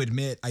got to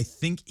admit, I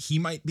think he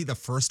might be the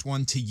first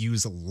one to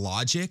use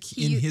logic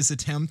in his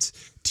attempt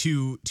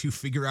to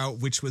figure out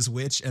which was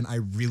which, and I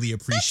really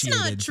appreciated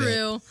That's not that.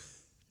 true.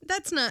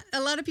 That's not.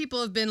 A lot of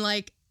people have been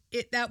like,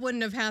 that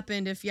wouldn't have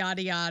happened if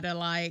yada yada,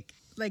 like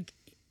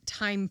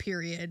time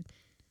period.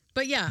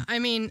 But yeah, I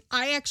mean,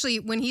 I actually,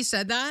 when he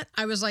said that,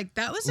 I was like,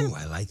 that was Ooh,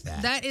 I like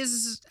that. that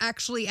is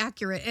actually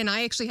accurate. And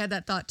I actually had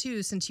that thought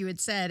too, since you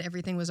had said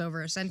everything was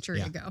over a century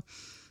Yeah. ago.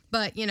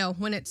 But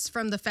when it's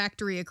from the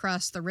factory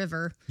across the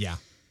river, Yeah.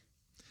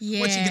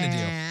 Yeah. What you gonna do?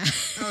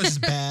 That was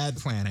just bad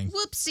planning.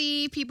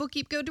 Whoopsie. People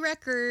keep good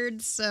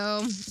records,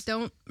 so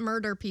don't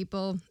murder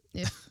people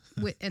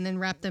and then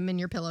wrap them in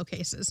your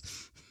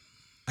pillowcases.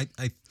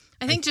 I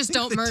think just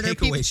don't the murder takeaway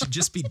people. should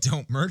just be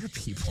don't murder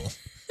people.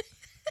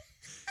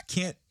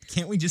 Can't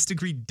we just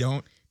agree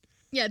don't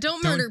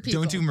murder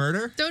people. Don't do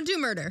murder? Don't do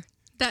murder.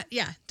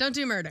 Don't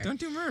do murder. Don't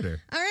do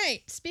murder. All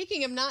right.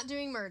 Speaking of not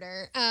doing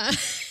murder,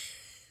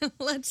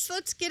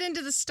 let's get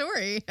into the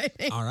story. I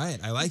think. All right,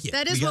 I like it.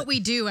 That is what we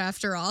do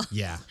after all.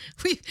 Yeah.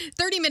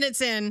 30 minutes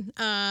in.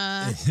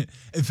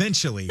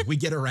 Eventually, we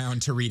get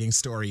around to reading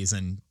stories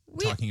and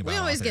talking about We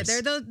always authors.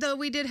 get there, though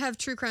we did have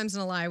True Crimes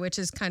and a Lie, which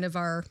is kind of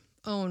our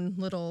own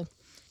little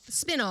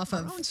spin-off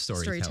of own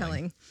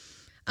storytelling.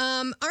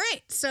 All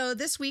right, so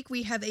this week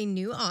we have a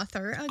new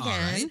author again,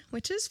 right.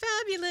 which is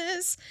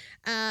fabulous.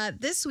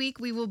 This week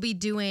we will be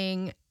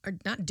doing, or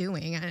not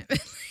doing,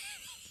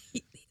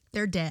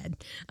 they're dead.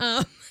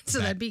 So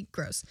that'd be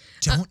gross.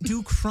 Don't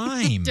do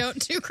crime. Don't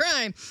do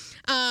crime.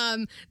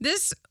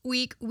 This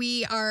week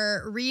we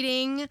are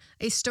reading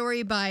a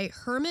story by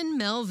Herman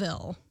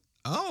Melville.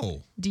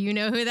 Oh, Do you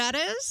know who that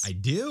is? I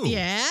do.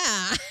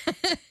 Yeah.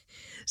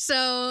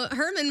 So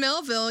Herman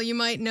Melville, you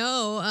might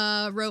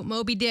know, wrote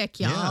Moby Dick,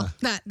 y'all.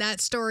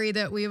 That story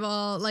that we've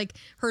all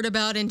heard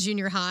about in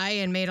junior high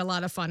and made a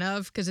lot of fun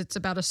of because it's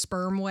about a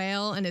sperm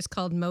whale and it's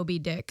called Moby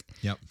Dick.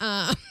 Yep.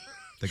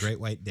 The Great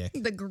White Dick.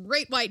 The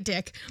Great White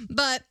Dick.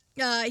 But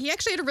he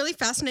actually had a really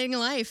fascinating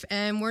life,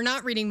 and we're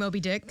not reading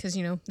Moby Dick because,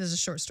 this is a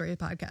short story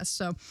podcast.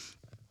 So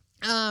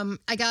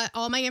I got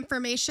all my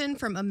information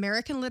from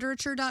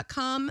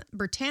AmericanLiterature.com,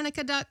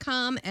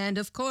 Britannica.com, and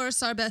of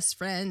course our best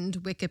friend,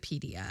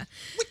 Wikipedia.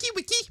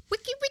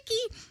 Wiki.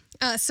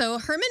 So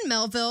Herman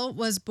Melville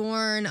was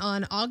born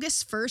on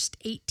August 1st,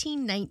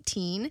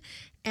 1819,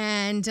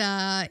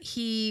 and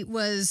he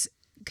was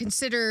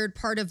considered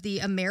part of the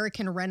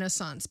American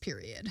Renaissance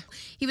period.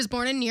 He was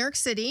born in New York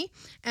City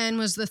and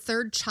was the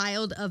third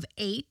child of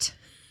 8.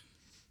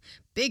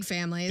 Big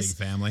families.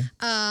 Big family.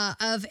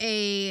 Of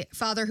a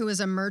father who was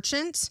a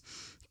merchant.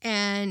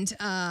 And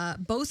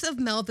both of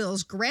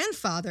Melville's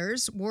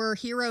grandfathers were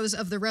heroes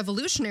of the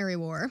Revolutionary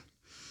War.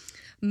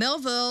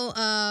 Melville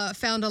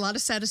found a lot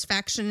of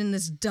satisfaction in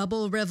this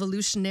double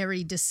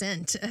revolutionary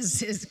descent, as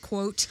his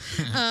quote.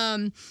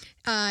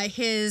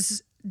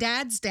 His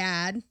dad's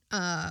dad,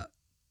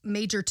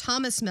 Major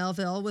Thomas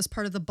Melville, was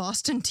part of the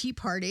Boston Tea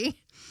Party.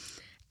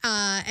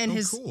 And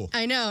cool.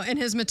 I know, and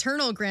his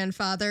maternal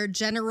grandfather,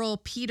 General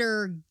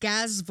Peter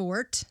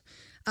Gasvort,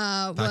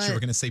 Thought you were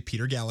going to say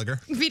Peter Gallagher.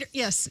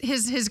 Yes,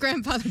 his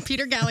grandfather,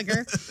 Peter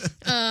Gallagher,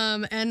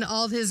 and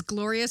all of his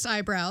glorious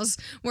eyebrows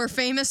were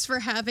famous for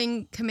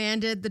having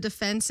commanded the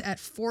defense at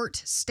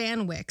Fort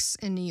Stanwix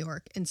in New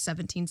York in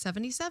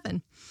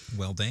 1777.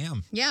 Well,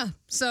 damn. Yeah,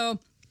 so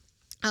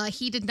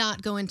he did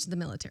not go into the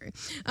military.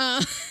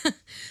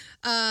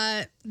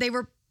 They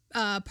were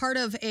part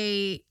of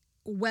a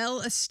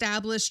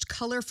well-established,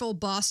 colorful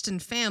Boston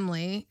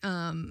family,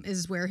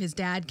 is where his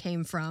dad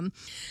came from.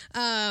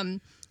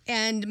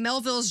 And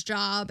Melville's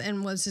job,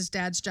 and was his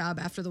dad's job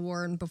after the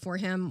war and before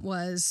him,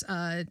 was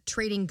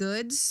trading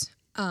goods,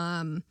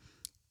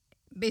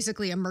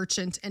 basically a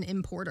merchant and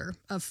importer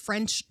of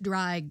French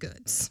dry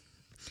goods.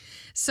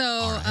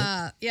 So,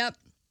 yep.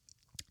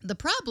 The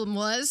problem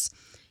was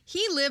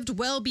he lived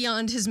well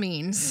beyond his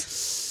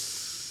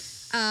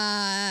means.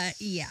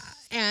 Yeah.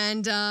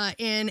 And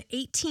in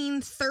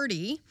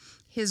 1830,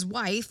 his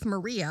wife,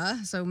 Maria,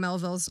 so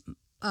Melville's,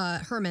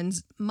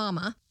 Herman's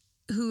mama,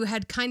 who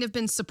had kind of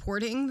been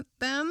supporting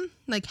them,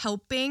 like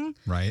helping,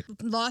 right,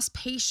 lost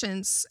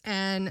patience,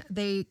 and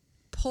they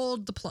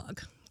pulled the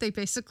plug. They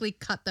basically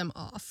cut them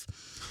off.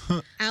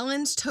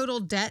 Alan's total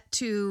debt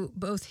to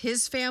both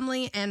his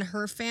family and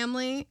her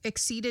family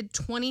exceeded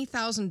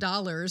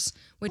 $20,000,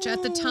 which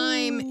at the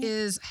time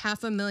is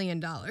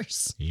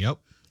 $500,000. Yep.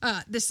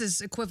 This is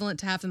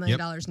equivalent to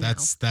 $500,000 now.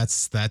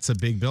 That's a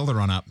big bill to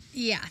run up.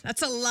 Yeah,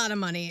 that's a lot of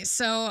money.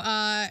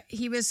 So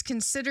he was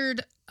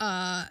considered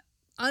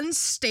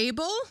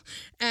unstable,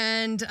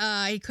 and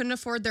he couldn't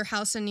afford their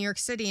house in New York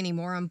City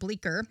anymore on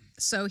Bleecker.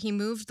 So he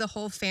moved the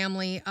whole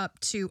family up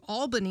to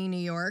Albany, New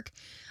York,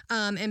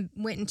 and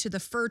went into the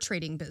fur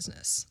trading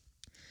business.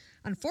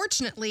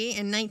 Unfortunately,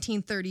 in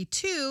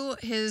 1932,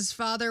 his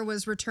father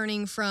was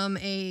returning from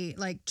a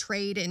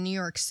trade in New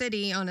York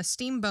City on a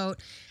steamboat,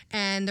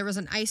 and there was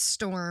an ice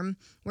storm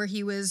where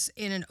he was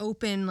in an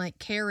open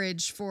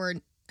carriage for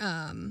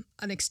an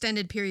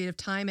extended period of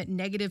time at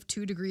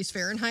 -2 degrees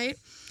Fahrenheit.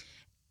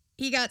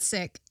 He got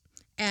sick,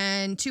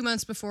 and 2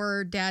 months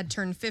before Dad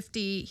turned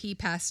 50, he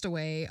passed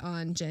away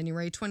on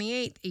January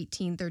 28th,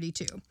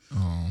 1832.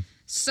 Oh.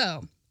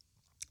 So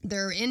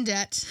they're in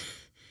debt,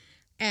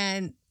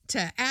 and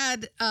to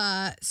add,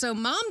 so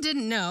Mom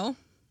didn't know,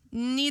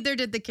 neither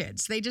did the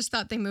kids. They just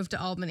thought they moved to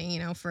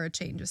Albany, for a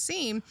change of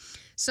scene.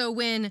 So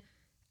when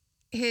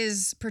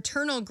his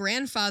paternal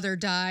grandfather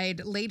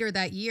died later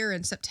that year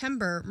in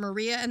September,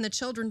 Maria and the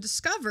children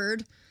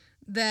discovered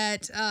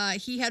that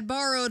he had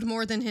borrowed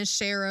more than his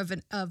share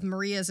of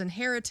Maria's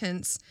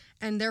inheritance,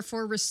 and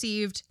therefore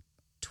received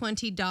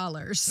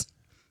 $20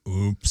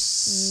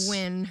 Oops.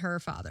 when her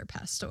father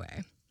passed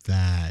away.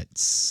 That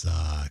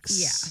sucks.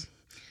 Yeah.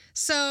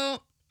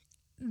 So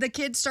the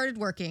kids started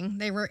working.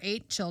 They were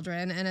 8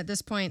 children, and at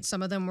this point,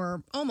 some of them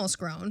were almost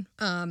grown.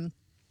 Herman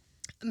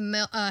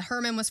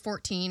was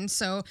 14,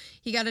 so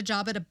he got a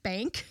job at a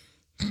bank.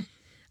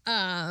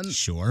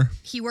 Sure.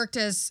 He worked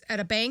at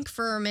a bank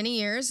for many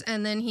years,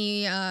 and then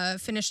he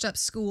finished up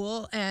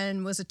school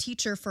and was a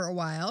teacher for a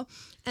while.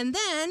 And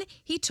then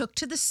he took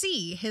to the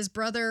sea. His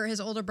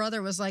older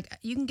brother was like,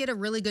 you can get a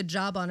really good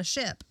job on a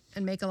ship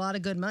and make a lot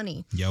of good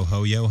money. Yo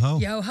ho, yo ho.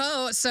 Yo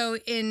ho. So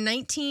in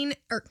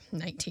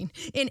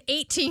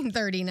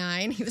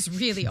 1839, he was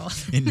really old.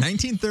 In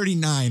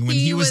 1939, when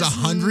he was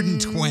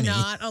 120.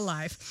 Not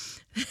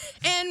alive.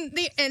 And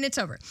it's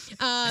over.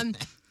 In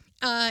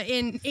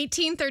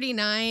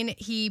 1839,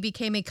 he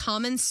became a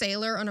common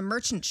sailor on a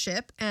merchant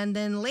ship, and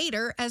then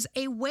later as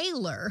a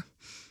whaler.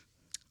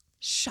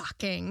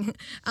 Shocking.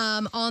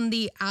 On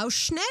the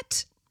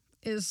Auschnet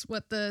is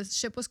what the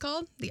ship was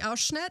called. The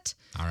Auschnet.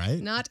 All right.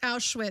 Not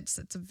Auschwitz.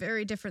 It's a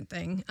very different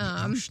thing.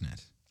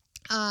 Auschnet.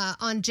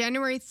 On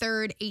January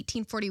 3rd,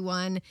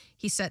 1841,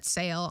 he set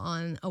sail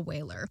on a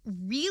whaler.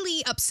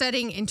 Really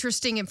upsetting,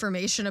 interesting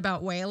information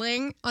about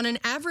whaling. On an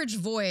average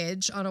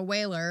voyage on a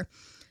whaler,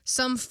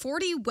 some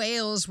 40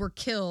 whales were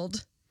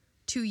killed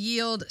to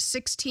yield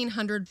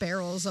 1,600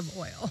 barrels of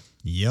oil.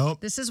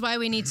 Yep. This is why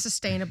we need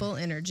sustainable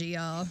energy,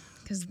 y'all,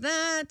 because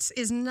that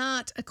is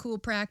not a cool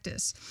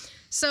practice.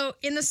 So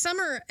in the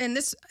summer, and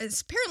this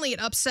is apparently it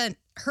upset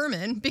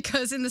Herman,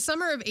 because in the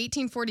summer of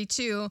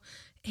 1842,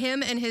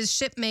 him and his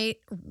shipmate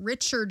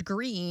Richard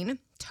Green,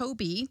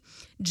 Toby,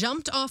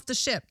 jumped off the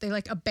ship. They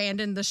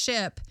abandoned the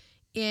ship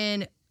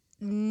in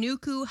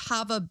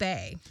Nuku-Hava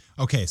Bay.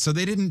 Okay, so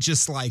they didn't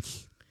just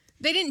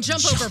They didn't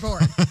jump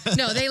overboard.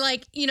 No, they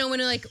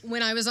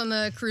when I was on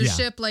the cruise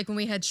ship, when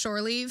we had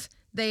shore leave,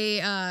 they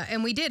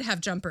and we did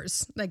have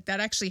jumpers. That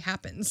actually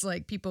happens.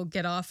 People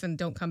get off and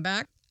don't come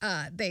back.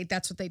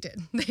 That's what they did.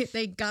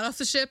 They got off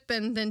the ship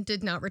and then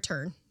did not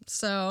return.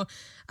 So,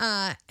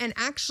 and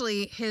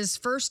actually his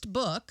first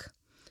book,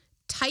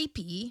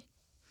 Typee,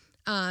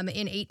 in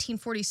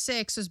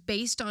 1846 was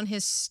based on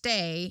his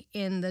stay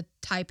in the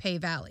Taipei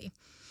Valley.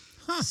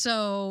 Huh.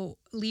 So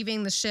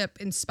leaving the ship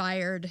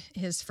inspired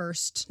his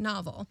first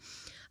novel.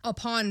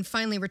 Upon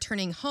finally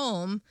returning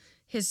home,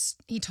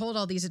 he told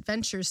all these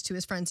adventures to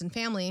his friends and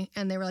family,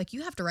 and they were like,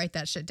 you have to write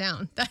that shit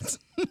down.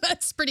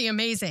 That's pretty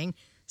amazing.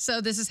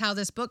 So this is how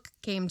this book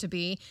came to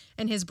be.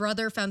 And his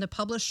brother found a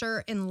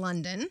publisher in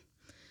London,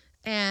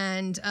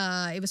 and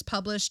it was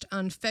published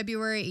on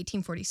February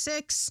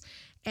 1846,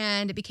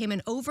 and it became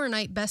an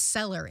overnight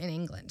bestseller in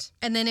England.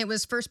 And then it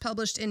was first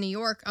published in New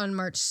York on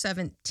March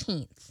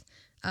 17th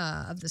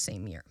of the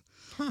same year.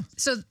 Huh.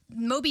 So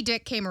Moby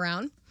Dick came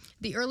around.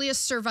 The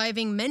earliest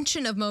surviving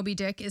mention of Moby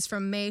Dick is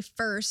from May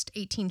 1st,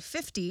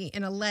 1850,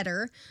 in a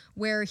letter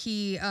where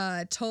he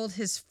told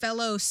his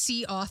fellow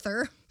sea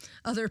author,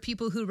 other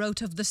people who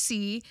wrote of the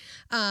sea,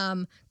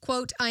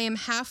 quote, I am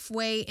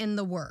halfway in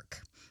the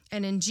work.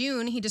 And in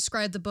June, he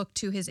described the book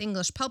to his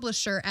English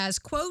publisher as,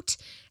 quote,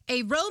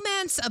 a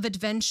romance of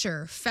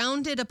adventure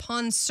founded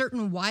upon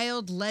certain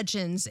wild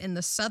legends in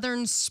the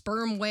southern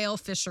sperm whale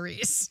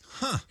fisheries.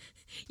 Huh.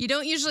 You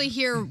don't usually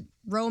hear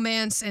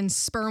romance and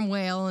sperm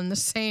whale in the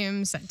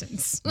same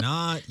sentence.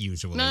 Not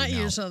usually. Not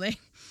usually.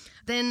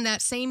 Then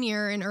that same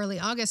year, in early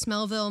August,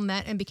 Melville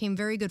met and became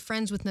very good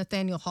friends with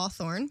Nathaniel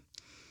Hawthorne.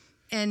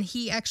 And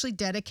he actually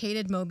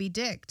dedicated Moby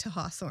Dick to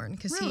Hawthorne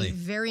because he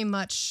very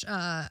much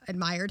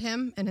admired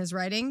him and his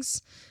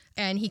writings.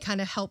 And he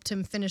kind of helped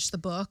him finish the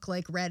book,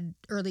 read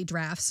early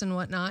drafts and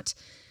whatnot.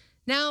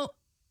 Now,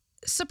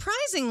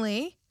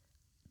 surprisingly,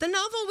 the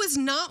novel was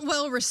not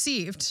well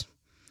received.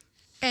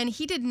 And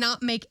he did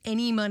not make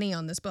any money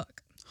on this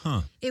book.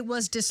 Huh. It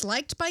was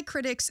disliked by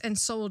critics and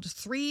sold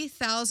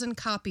 3,000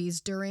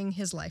 copies during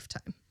his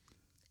lifetime.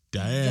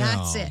 Damn.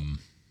 That's it.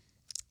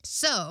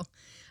 So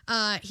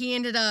he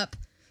ended up,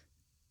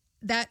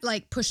 that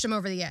pushed him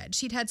over the edge.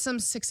 He'd had some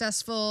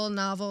successful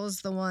novels.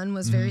 The one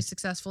was very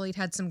successful. He'd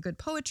had some good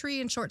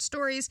poetry and short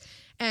stories.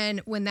 And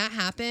when that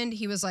happened,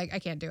 he was like, I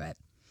can't do it.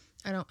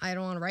 I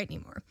don't want to write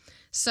anymore.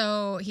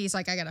 So he's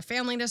like, I got a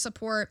family to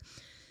support.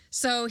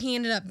 So he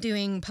ended up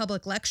doing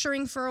public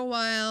lecturing for a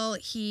while.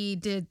 He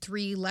did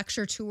 3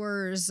 lecture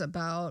tours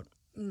about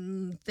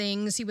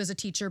things. He was a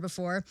teacher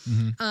before.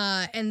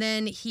 And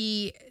then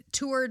he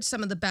toured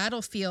some of the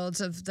battlefields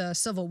of the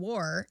Civil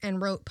War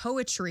and wrote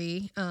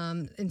poetry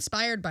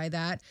inspired by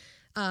that.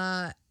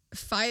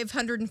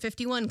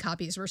 551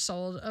 copies were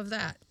sold of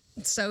that.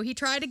 So he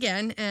tried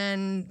again,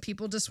 and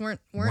people just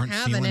weren't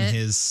having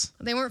it.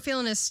 They weren't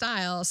feeling his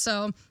style.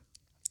 So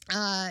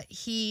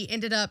he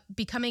ended up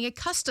becoming a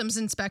customs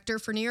inspector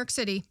for New York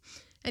City,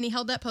 and he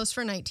held that post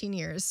for 19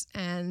 years.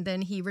 And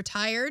then he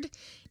retired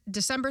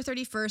December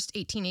 31st,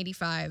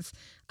 1885.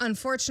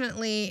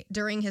 Unfortunately,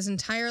 during his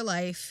entire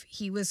life,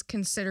 he was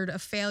considered a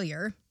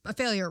failure a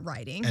failure at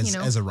writing.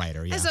 As a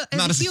writer, yeah.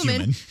 Not as a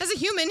human. As a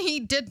human, he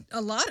did a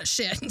lot of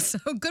shit, so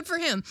good for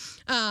him.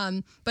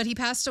 But he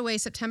passed away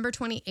September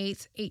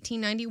 28th,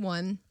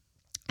 1891,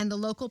 and the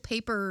local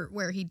paper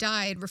where he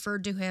died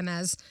referred to him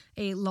as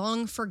a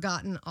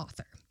long-forgotten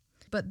author.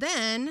 But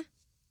then,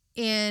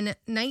 in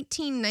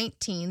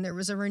 1919, there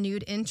was a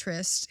renewed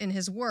interest in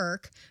his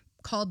work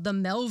called the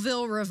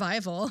Melville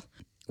Revival,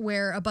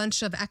 where a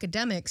bunch of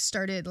academics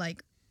started,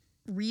 like,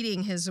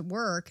 reading his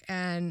work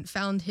and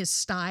found his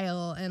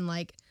style and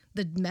like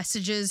the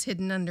messages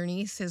hidden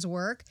underneath his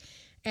work,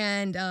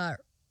 and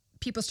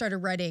people started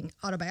writing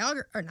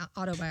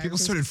autobiographies. People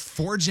started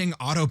forging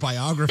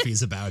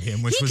autobiographies about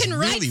him, which was really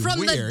weird. He can write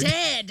from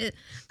the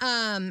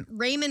dead.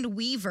 Raymond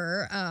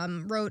Weaver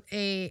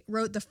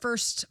wrote the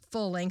first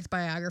full-length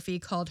biography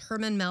called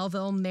Herman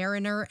Melville,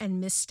 Mariner and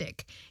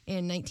Mystic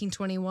in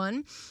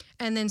 1921.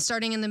 And then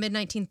starting in the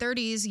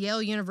mid-1930s,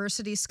 Yale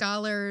University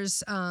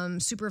scholars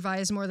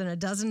supervised more than a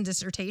dozen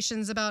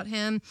dissertations about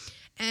him,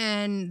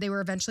 and they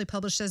were eventually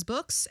published as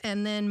books.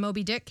 And then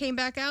Moby Dick came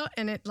back out,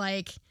 and it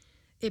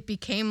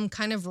became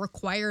kind of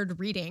required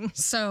reading.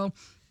 So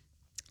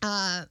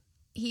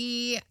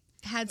he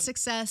had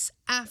success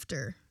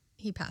after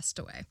he passed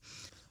away.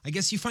 I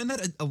guess you find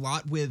that a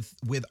lot with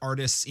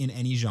artists in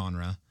any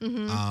genre.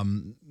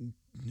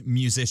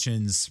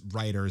 Musicians,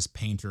 writers,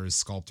 painters,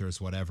 sculptors,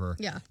 whatever.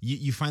 Yeah.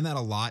 You find that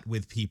a lot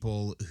with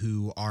people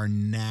who are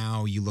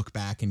now, you look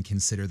back and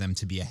consider them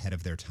to be ahead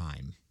of their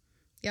time.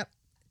 Yep.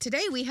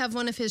 Today we have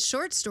one of his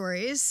short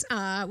stories,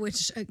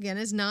 which again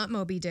is not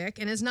Moby Dick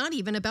and is not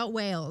even about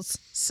whales.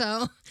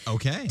 So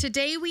okay.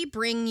 Today we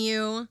bring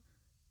you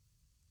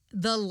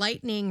The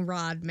Lightning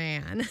Rod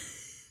Man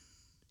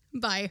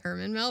by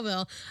Herman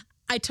Melville.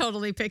 I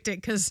totally picked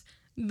it because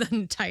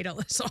the title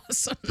is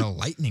awesome. The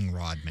Lightning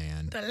Rod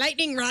Man. The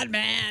Lightning Rod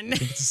Man. I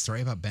think it's a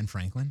story about Ben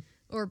Franklin.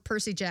 Or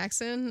Percy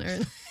Jackson. Or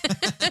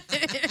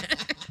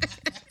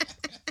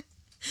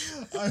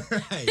All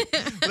right.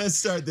 Let's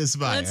start this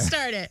fire. Let's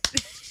start it.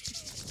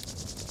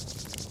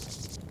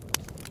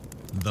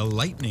 The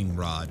Lightning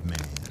Rod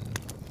Man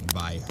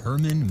by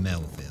Herman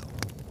Melville.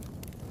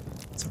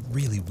 It's a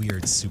really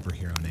weird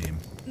superhero name.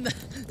 The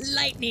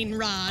Lightning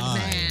Rod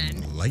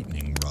Man. I'm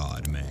Lightning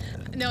Rod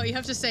Man. No, you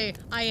have to say,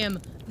 I am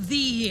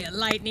the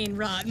Lightning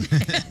Rod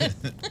Man.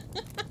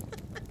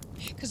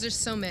 Because there's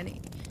so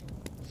many.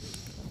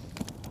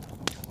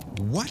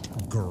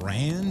 What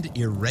grand,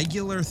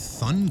 irregular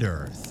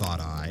thunder,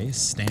 thought I,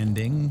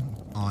 standing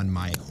on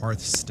my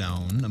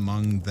hearthstone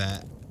among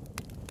the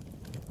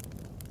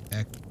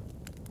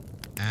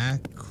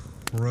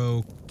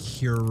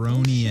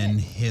Acrocuronian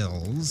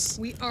hills.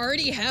 We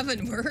already have a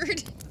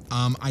word.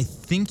 I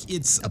think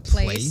it's a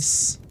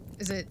place.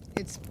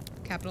 It's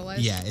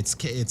capitalized? Yeah, it's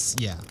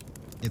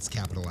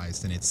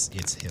capitalized and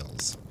it's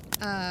hills.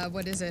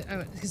 What is it?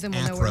 Because then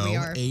we'll know where we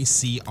are.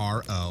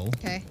 A-C-R-O.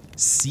 Okay.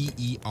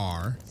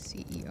 C-E-R.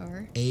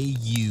 C-E-R.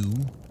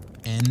 A-U-N-I-A-N.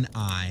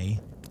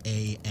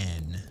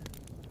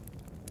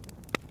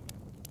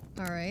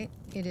 All right.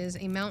 It is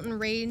a mountain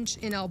range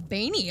in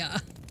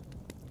Albania.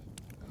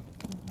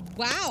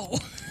 Wow.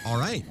 All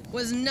right.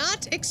 Was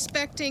not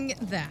expecting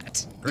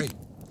that. Great.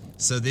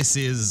 So this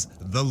is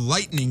The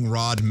Lightning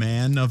Rod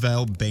Man of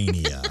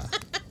Albania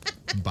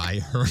by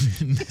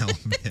Herman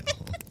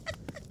Melville.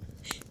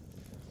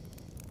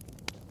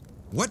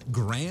 What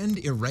grand,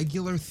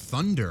 irregular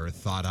thunder,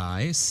 thought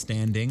I,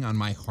 standing on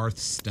my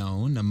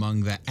hearthstone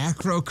among the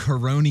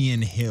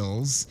Acrocuronian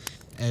hills,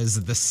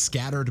 as the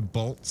scattered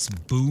bolts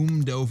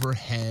boomed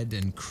overhead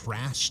and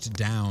crashed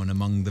down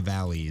among the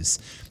valleys,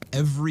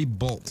 every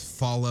bolt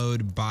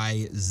followed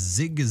by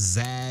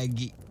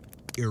zigzag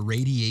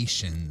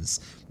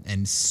irradiations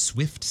and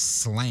swift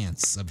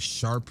slants of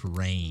sharp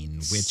rain,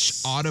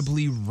 which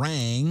audibly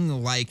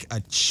rang like a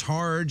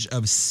charge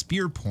of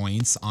spear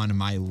points on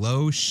my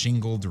low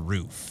shingled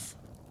roof.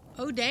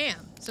 Oh,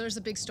 damn. So there's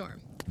a big storm.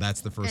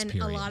 That's the first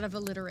period. And a lot of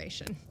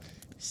alliteration.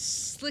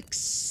 Slick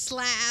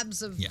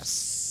slabs of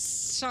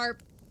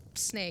sharp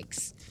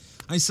snakes.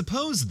 I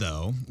suppose,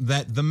 though,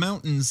 that the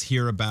mountains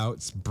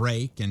hereabouts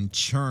break and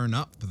churn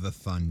up the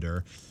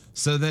thunder,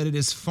 so that it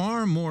is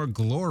far more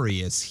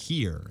glorious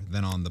here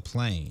than on the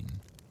plain.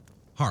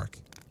 Hark,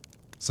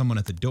 someone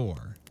at the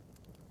door.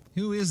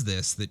 Who is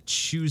this that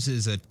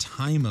chooses a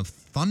time of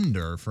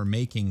thunder for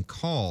making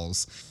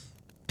calls?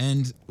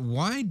 And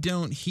why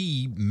don't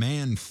he,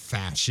 man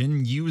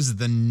fashion, use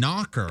the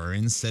knocker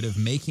instead of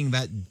making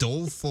that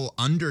doleful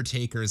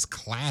undertaker's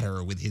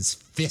clatter with his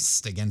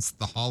fist against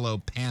the hollow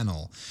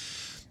panel?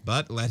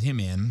 But let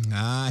him in.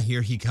 Ah,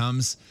 here he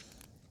comes.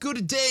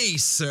 Good day,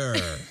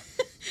 sir.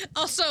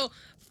 Also,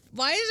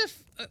 why is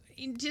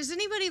does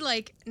anybody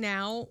like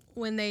now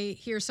when they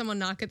hear someone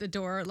knock at the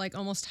door, like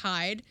almost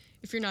hide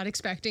if you're not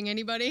expecting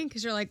anybody?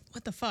 Because you're like,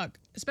 what the fuck?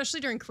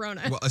 Especially during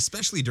Corona. Well,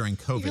 especially during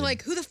COVID. You're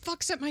like, who the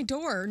fuck's at my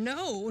door?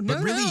 No.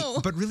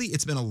 But really,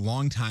 it's been a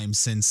long time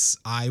since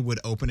I would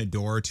open a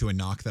door to a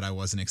knock that I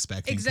wasn't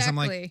expecting. Exactly. I'm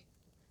like,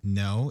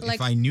 no, if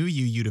I knew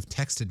you, you'd have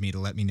texted me to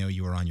let me know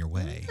you were on your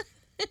way.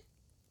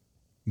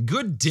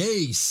 Good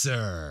day,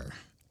 sir.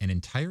 an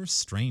entire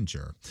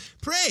stranger.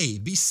 Pray,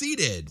 be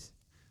seated.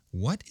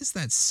 What is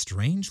that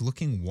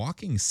strange-looking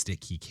walking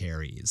stick he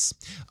carries?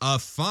 A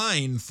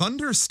fine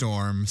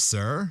thunderstorm,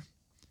 sir.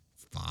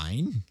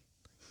 Fine?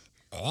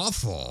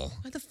 Awful.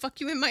 Why the fuck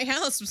you in my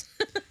house?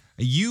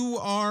 You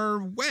are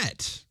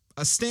wet.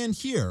 Stand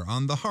here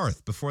on the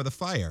hearth before the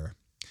fire.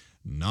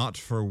 Not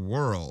for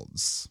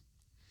worlds.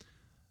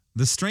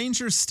 The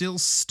stranger still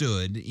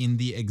stood in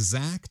the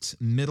exact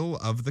middle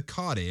of the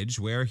cottage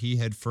where he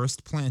had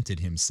first planted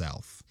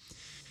himself.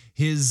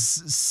 His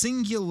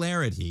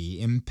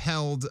singularity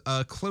impelled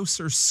a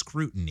closer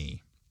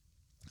scrutiny.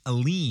 A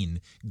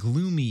lean,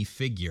 gloomy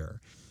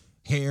figure,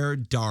 hair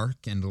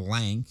dark and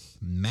lank,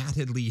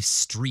 mattedly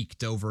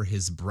streaked over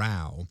his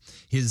brow.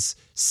 His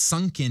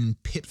sunken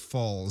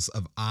pitfalls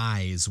of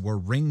eyes were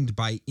ringed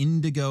by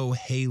indigo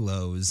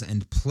halos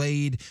and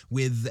played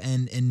with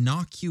an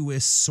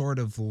innocuous sort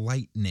of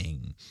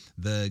lightning,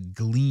 the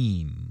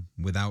gleam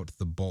without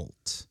the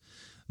bolt.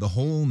 The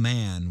whole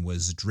man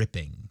was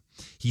dripping.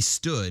 He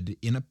stood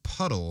in a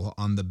puddle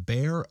on the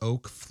bare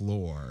oak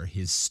floor,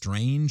 his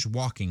strange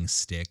walking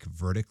stick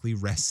vertically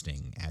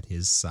resting at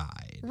his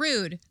side.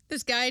 Rude.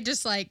 This guy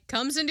just like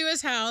comes into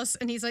his house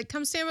and he's like,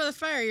 come stand by the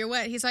fire, you're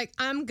wet. He's like,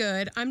 I'm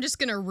good. I'm just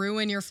going to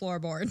ruin your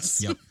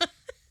floorboards. Yep.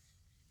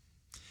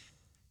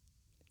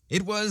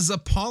 It was a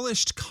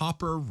polished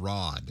copper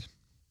rod,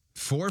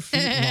 4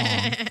 feet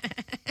long.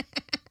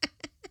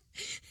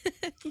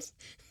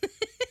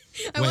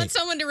 I want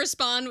someone to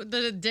respond with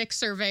the dick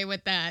survey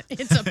with that.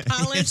 It's a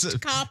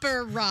polished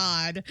copper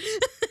rod.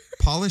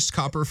 Polished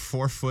copper,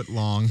 4 foot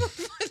long. 4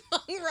 foot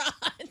long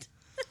rod.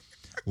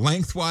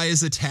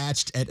 Lengthwise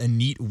attached at a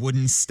neat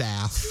wooden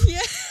staff.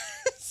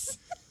 Yes.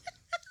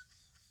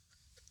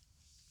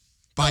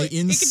 By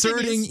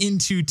inserting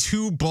into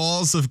 2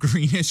 balls of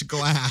greenish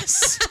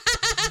glass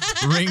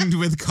ringed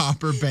with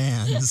copper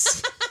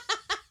bands.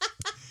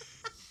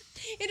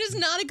 It is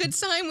not a good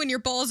sign when your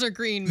balls are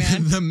green,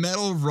 man. The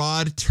metal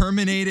rod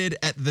terminated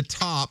at the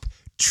top,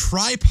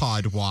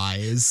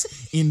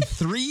 tripod-wise, in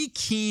 3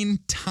 keen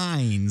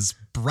tines,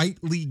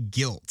 brightly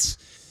gilt.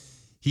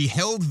 He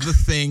held the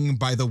thing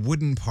by the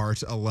wooden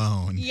part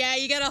alone. Yeah,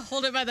 you gotta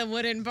hold it by the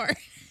wooden part.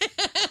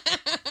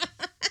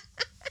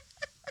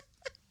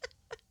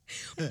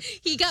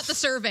 He got the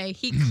survey.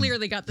 He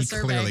clearly got the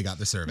survey. Clearly got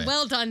the survey.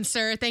 Well done,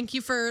 sir. Thank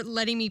you for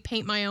letting me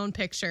paint my own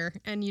picture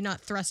and you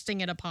not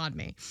thrusting it upon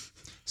me.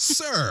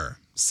 Sir,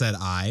 said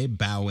I,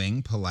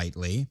 bowing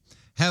politely,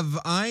 have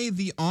I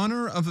the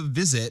honor of a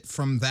visit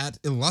from that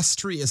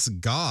illustrious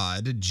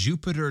god,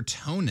 Jupiter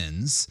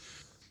Tonans?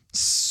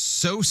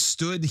 So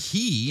stood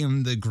he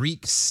in the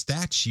Greek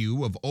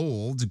statue of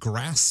old,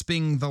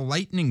 grasping the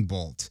lightning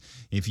bolt.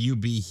 If you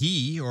be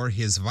he or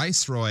his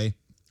viceroy,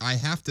 I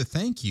have to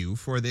thank you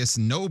for this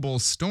noble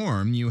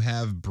storm you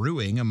have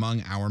brewing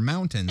among our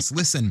mountains.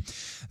 Listen,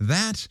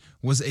 that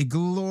was a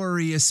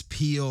glorious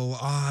peal.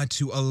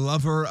 To a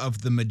lover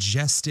of the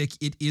majestic,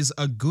 it is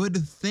a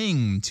good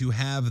thing to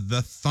have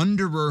the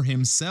thunderer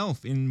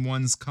himself in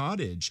one's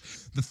cottage.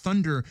 The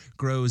thunder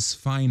grows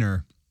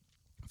finer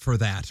for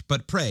that.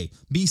 But pray,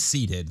 be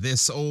seated.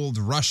 This old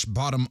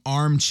rush-bottom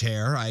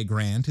armchair, I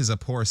grant, is a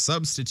poor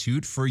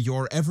substitute for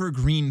your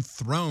evergreen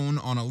throne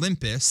on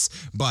Olympus,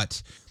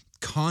 but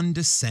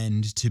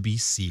condescend to be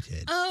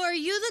seated. Oh, are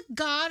you the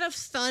god of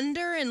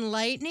thunder and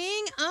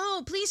lightning?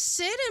 Oh, please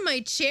sit in my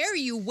chair,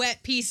 you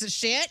wet piece of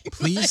shit.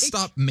 Please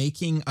stop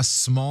making a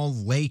small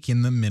lake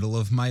in the middle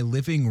of my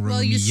living room,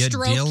 While you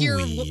stroke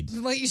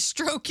dillweed. While you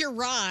stroke your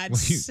rod.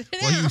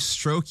 While you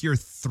stroke your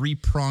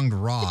 3-pronged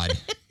rod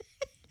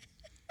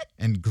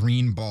and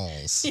green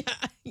balls. Yeah,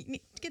 you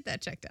need to get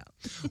that checked out.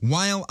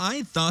 While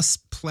I thus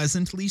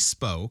pleasantly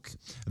spoke,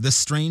 the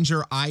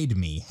stranger eyed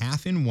me,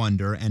 half in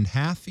wonder and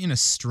half in a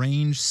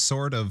strange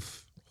sort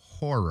of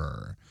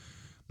horror,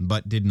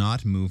 but did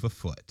not move a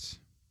foot.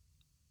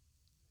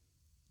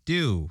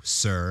 Do,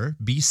 sir,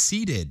 be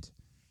seated.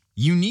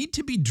 You need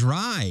to be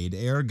dried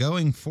ere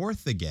going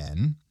forth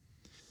again.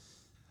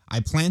 I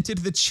planted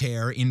the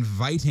chair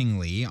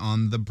invitingly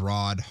on the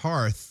broad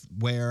hearth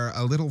where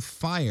a little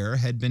fire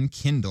had been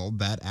kindled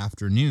that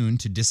afternoon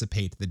to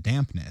dissipate the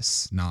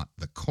dampness, not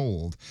the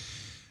cold,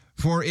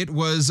 for it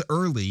was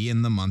early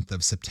in the month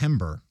of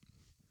September.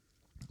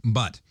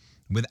 But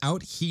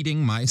without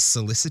heeding my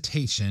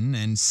solicitation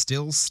and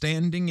still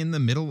standing in the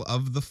middle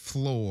of the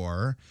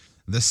floor,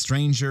 the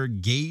stranger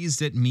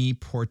gazed at me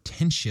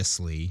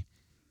portentously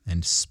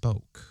and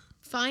spoke.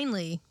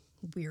 Finally,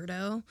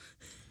 weirdo.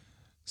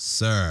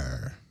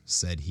 Sir,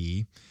 said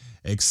he,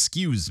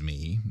 excuse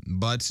me,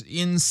 but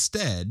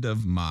instead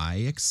of my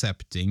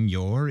accepting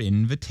your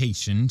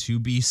invitation to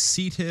be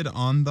seated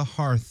on the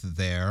hearth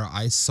there,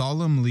 I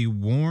solemnly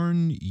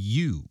warn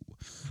you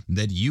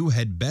that you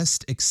had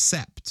best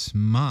accept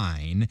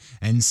mine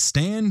and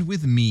stand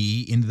with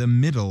me in the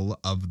middle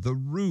of the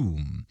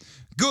room.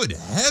 Good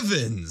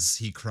heavens,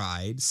 he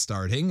cried,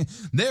 starting.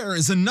 There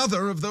is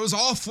another of those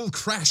awful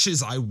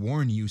crashes. I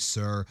warn you,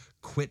 sir,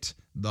 quit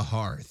the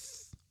hearth.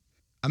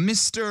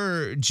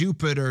 Mr.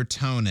 Jupiter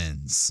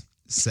Tonans,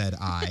 said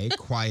I,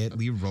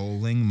 quietly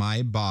rolling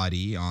my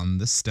body on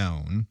the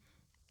stone.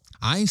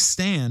 I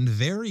stand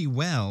very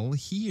well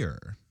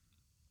here.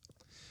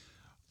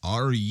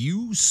 Are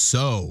you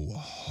so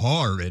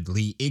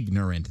horridly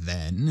ignorant,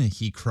 then,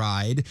 he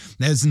cried,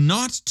 as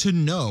not to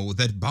know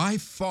that by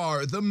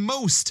far the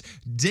most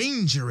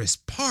dangerous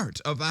part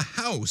of a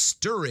house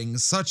during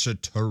such a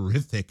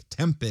terrific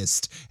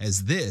tempest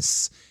as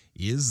this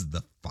is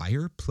the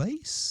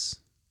fireplace?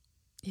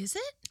 Is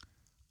it?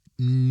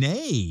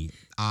 Nay,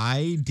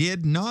 I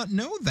did not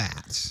know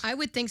that. I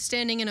would think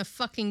standing in a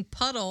fucking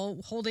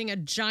puddle holding a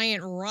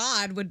giant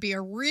rod would be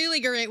a really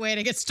great way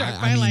to get struck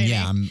by lightning.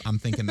 Yeah, I'm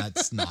thinking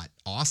that's not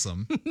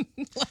awesome.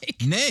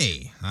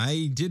 Nay,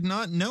 I did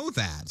not know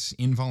that,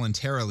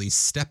 involuntarily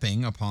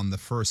stepping upon the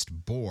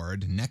first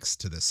board next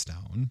to the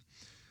stone.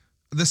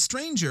 The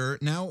stranger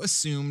now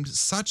assumed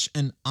such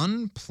an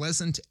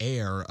unpleasant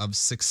air of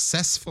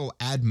successful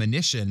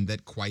admonition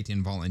that quite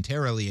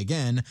involuntarily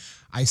again,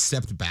 I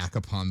stepped back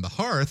upon the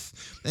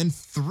hearth and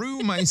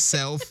threw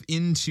myself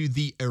into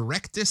the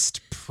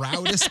erectest,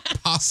 proudest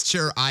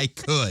posture I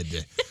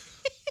could.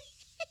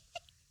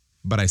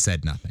 But I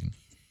said nothing.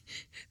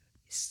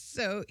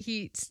 So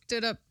he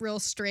stood up real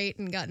straight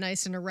and got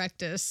nice and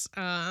erectus.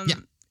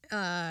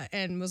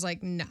 And was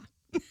like, nah.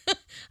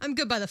 I'm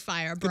good by the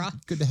fire, bro.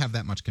 Good to have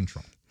that much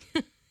control.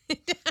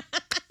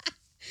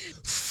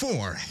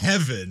 For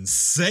heaven's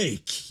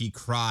sake, he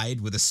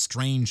cried with a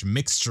strange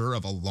mixture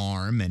of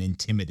alarm and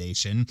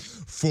intimidation.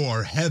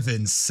 For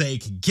heaven's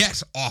sake,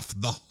 get off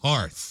the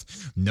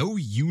hearth. Know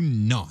you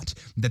not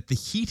that the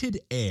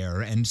heated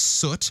air and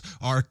soot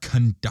are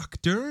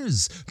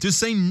conductors, to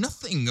say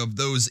nothing of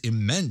those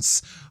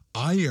immense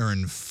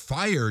iron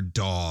fire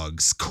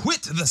dogs?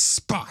 Quit the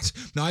spot.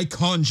 I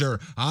conjure,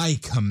 I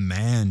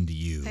command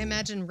you. I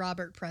imagine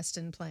Robert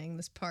Preston playing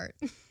this part.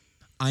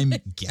 I'm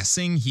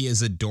guessing he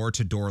is a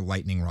door-to-door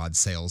lightning rod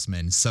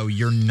salesman, so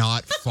you're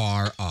not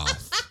far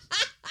off.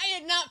 I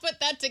did not put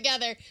that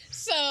together.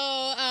 So,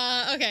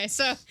 okay,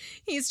 so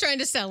he's trying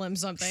to sell him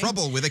something.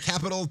 Trouble with a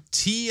capital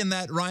T, and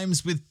that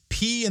rhymes with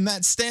P, and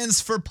that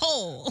stands for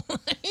pole.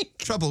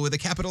 Trouble with a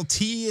capital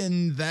T,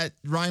 and that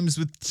rhymes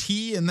with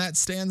T, and that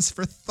stands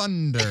for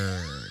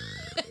thunder.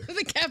 With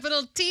a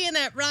capital T, and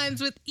that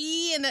rhymes with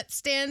E, and that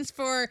stands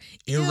for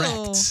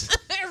erect.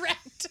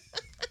 Erect.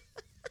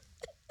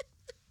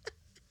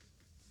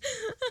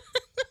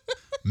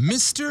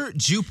 Mr.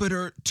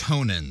 Jupiter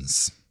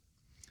Tonans,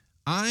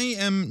 I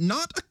am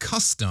not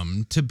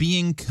accustomed to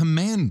being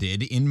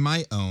commanded in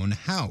my own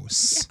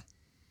house.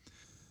 Yeah.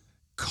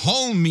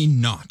 Call me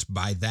not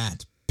by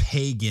that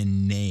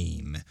pagan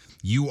name.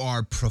 You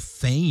are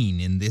profane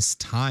in this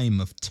time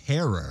of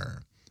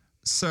terror.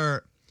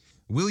 Sir,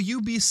 will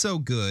you be so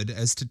good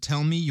as to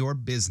tell me your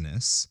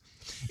business?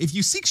 If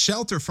you seek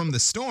shelter from the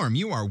storm,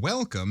 you are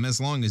welcome as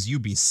long as you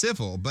be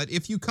civil. But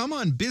if you come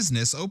on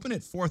business, open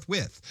it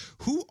forthwith.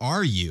 Who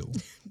are you?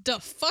 The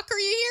fuck are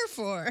you here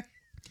for?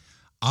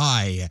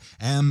 I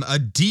am a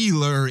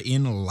dealer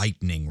in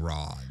lightning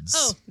rods.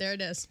 Oh, there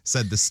it is,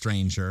 said the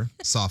stranger,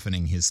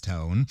 softening his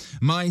tone.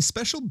 My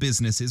special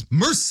business is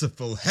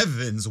merciful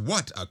heavens,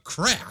 what a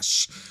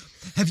crash.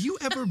 Have you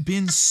ever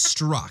been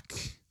struck?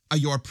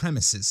 Your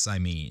premises, I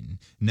mean.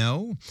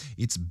 No,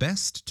 it's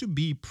best to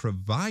be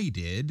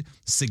provided,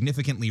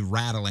 significantly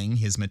rattling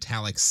his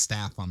metallic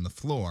staff on the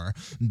floor.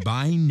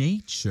 By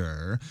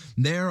nature,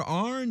 there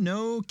are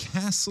no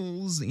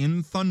castles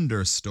in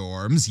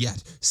thunderstorms,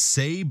 yet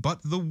say but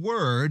the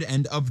word,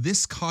 and of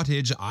this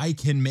cottage I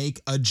can make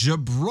a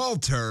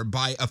Gibraltar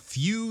by a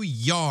few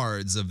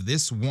yards of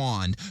this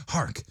wand.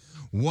 Hark!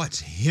 What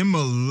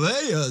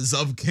Himalayas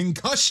of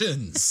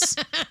concussions!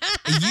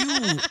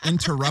 You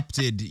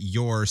interrupted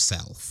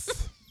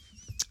yourself.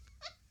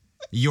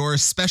 Your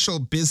special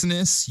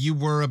business you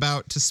were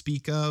about to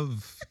speak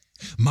of?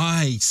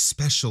 My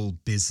special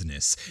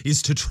business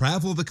is to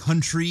travel the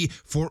country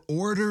for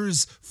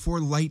orders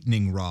for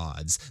lightning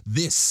rods.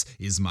 This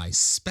is my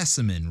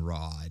specimen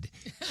rod.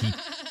 He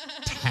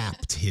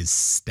tapped his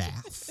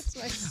staff.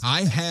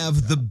 I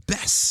have the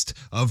best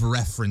of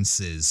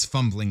references,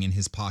 fumbling in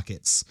his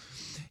pockets.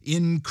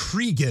 In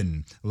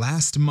Cregan,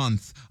 last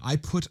month, I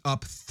put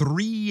up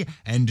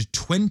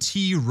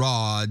 23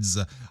 rods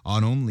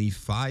on only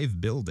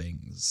 5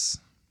 buildings.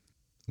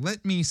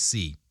 Let me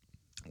see.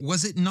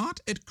 Was it not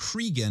at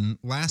Cregan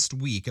last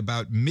week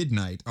about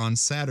midnight on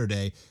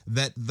Saturday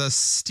that the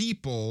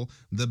steeple,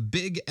 the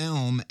big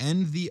elm,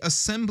 and the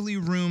assembly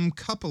room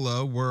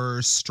cupola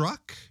were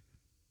struck?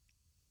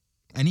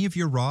 Any of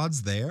your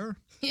rods there?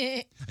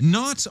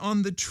 Not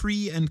on the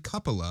tree and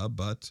cupola,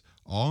 but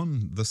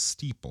on the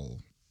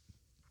steeple.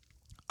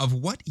 Of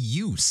what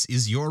use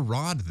is your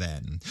rod,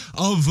 then?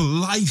 Of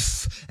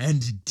life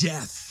and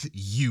death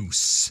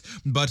use.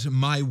 But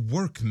my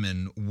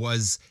workman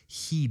was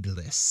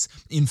heedless.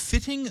 In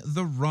fitting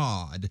the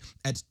rod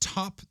at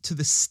top to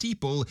the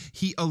steeple,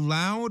 he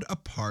allowed a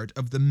part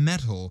of the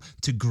metal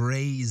to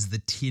graze the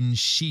tin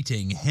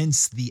sheeting,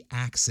 hence the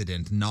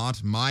accident.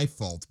 Not my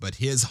fault, but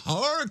his.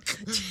 Hark!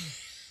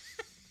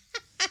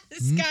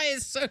 This guy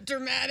is so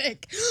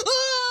dramatic.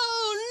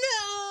 Oh,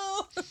 no!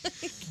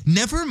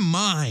 Never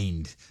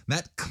mind.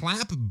 That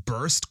clap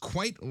burst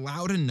quite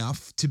loud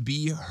enough to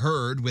be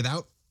heard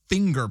without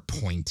finger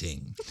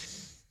pointing.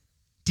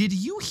 Did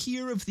you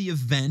hear of the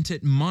event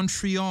at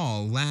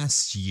Montreal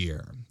last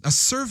year? A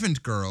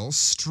servant girl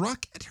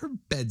struck at her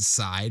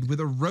bedside with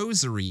a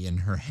rosary in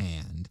her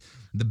hand,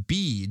 the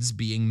beads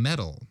being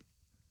metal.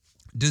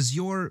 Does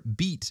your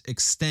beat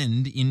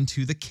extend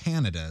into the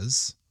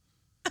Canadas?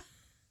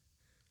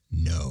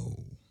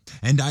 No.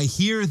 And I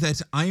hear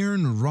that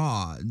iron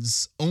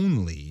rods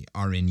only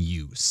are in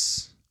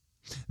use.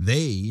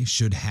 They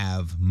should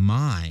have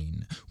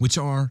mine, which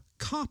are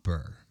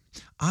copper.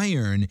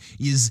 Iron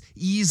is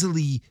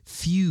easily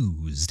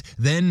fused.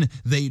 Then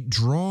they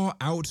draw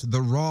out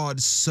the rod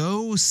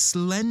so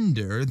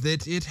slender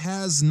that it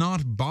has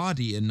not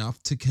body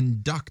enough to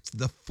conduct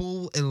the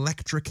full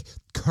electric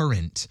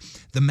current.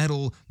 The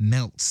metal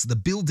melts. The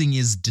building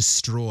is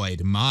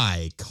destroyed.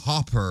 My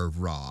copper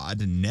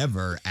rod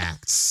never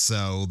acts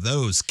so.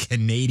 Those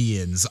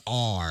Canadians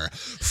are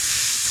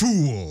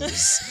fools.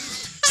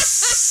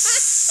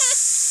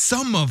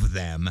 Some of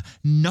them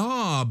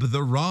knob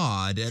the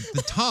rod at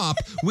the top,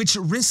 which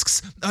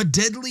risks a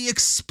deadly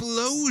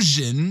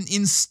explosion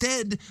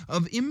instead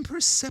of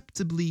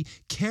imperceptibly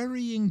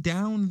carrying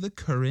down the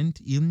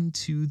current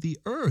into the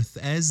earth,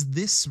 as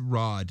this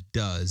rod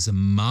does.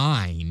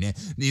 Mine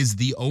is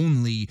the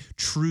only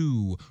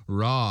true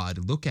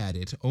rod. Look at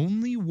it,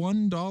 only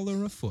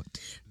 $1 a foot.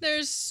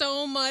 There's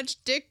so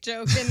much dick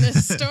joke in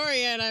this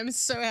story, and I'm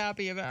so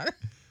happy about it.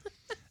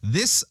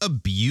 This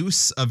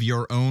abuse of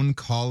your own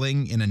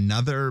calling in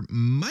another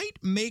might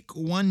make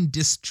one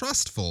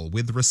distrustful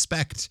with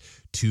respect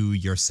to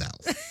yourself.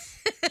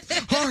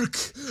 Hark!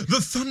 The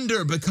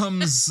thunder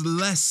becomes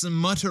less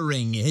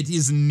muttering. It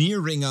is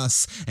nearing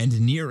us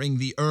and nearing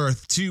the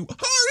earth too.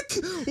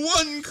 Hark!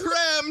 One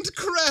crammed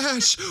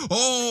crash.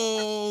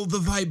 All the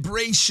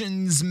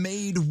vibrations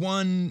made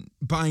one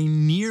by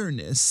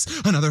nearness.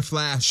 Another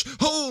flash.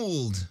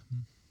 Hold!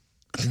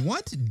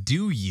 What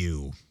do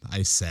you?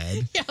 I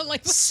said, Yeah,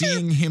 like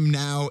seeing him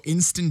now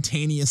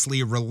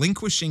instantaneously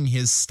relinquishing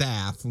his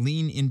staff,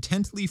 lean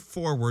intently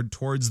forward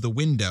towards the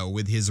window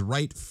with his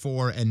right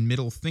fore and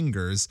middle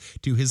fingers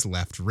to his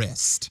left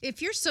wrist.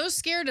 If you're so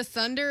scared of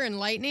thunder and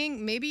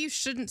lightning, maybe you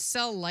shouldn't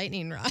sell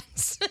lightning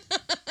rods.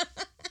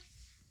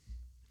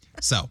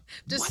 So,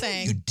 Just what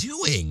saying. are you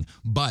doing?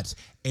 But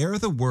ere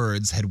the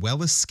words had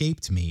well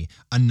escaped me,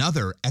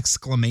 another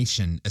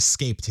exclamation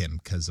escaped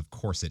him, because of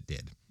course it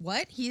did.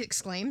 What? He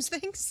exclaims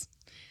things?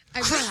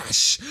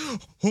 Crash!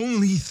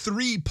 Only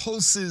 3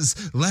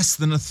 pulses, less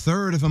than a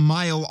third of a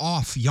mile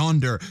off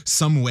yonder,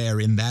 somewhere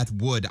in that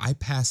wood. I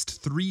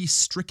passed 3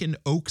 stricken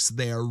oaks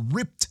there,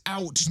 ripped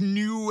out,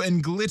 new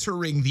and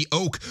glittering. The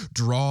oak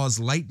draws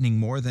lightning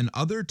more than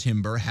other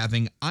timber,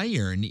 having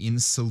iron in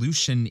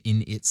solution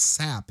in its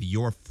sap.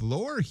 Your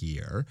floor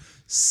here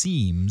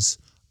seems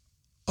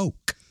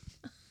oak.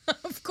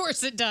 Of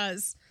course it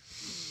does.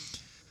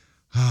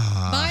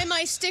 Buy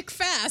my stick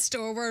fast,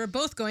 or we're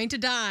both going to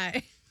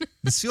die.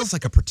 This feels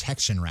like a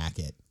protection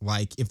racket.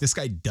 Like, if this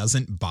guy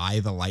doesn't buy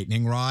the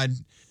lightning rod,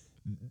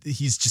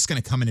 he's just going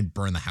to come in and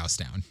burn the house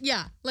down.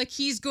 Yeah, like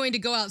he's going to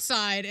go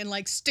outside and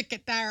like stick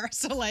it there,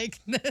 so like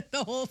the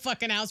whole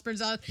fucking house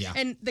burns out. Yeah.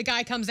 And the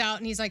guy comes out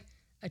and he's like,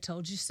 "I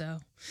told you so."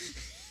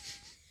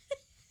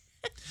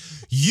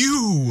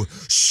 You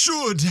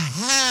should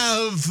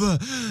have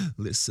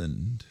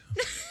listened.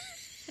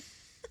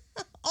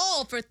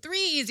 All for 3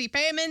 easy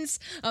payments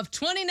of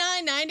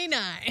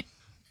 $29.99.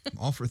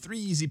 All for 3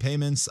 easy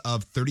payments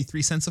of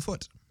 33 cents a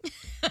foot.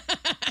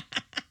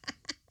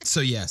 So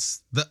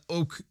yes, the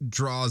oak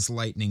draws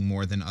lightning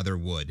more than other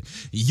wood.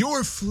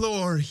 Your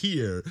floor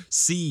here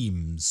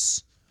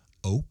seems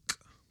oak.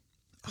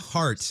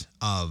 Heart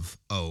of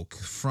oak.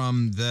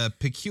 From the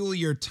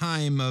peculiar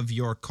time of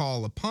your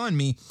call upon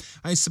me,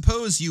 I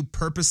suppose you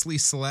purposely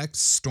select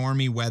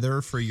stormy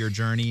weather for your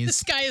journeys.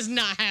 This guy is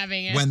not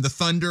having it. When the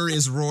thunder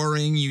is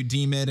roaring, you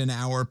deem it an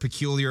hour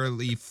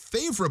peculiarly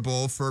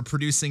favorable for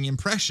producing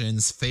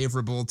impressions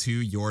favorable to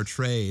your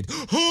trade.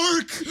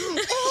 Hark!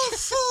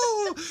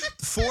 Awful!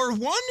 For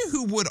one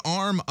who would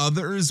arm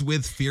others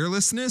with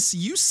fearlessness,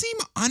 you seem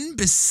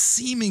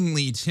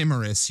unbeseemingly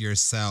timorous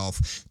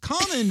yourself.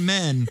 Common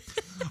men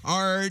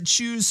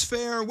choose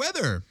fair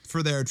weather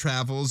for their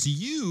travels.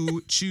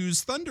 You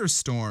choose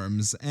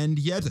thunderstorms, and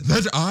yet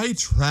that I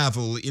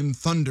travel in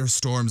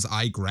thunderstorms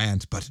I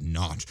grant, but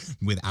not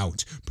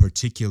without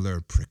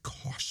particular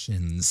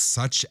precautions,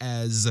 such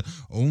as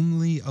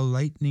only a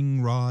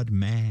lightning rod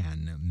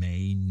man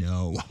may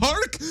know.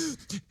 Hark!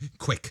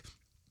 Quick,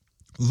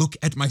 look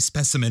at my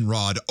specimen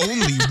rod.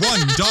 Only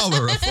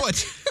 $1 a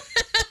foot.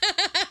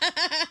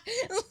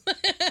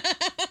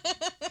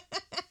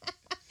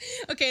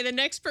 Okay, the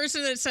next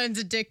person that sends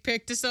a dick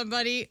pic to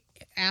somebody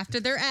after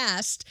they're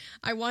asked,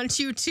 I want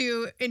you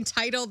to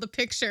entitle the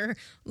picture,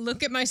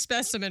 "Look at my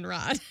specimen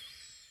rod."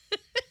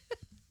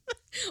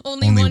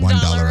 Only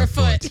 $1 a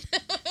foot.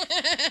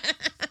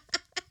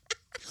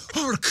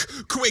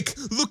 Hark! Quick,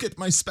 look at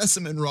my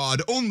specimen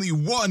rod. Only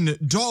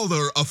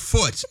 $1 a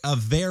foot. A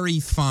very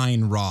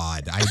fine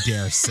rod, I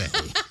dare say.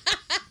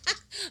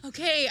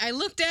 Okay, I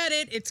looked at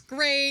it. It's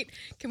great.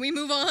 Can we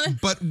move on?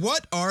 But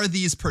what are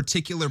these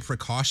particular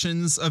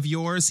precautions of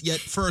yours? Yet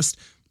first,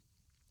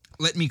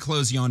 let me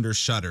close yonder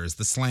shutters.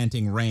 The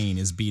slanting rain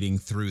is beating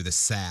through the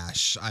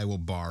sash. I will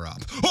bar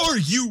up. Are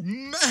you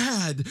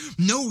mad?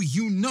 Know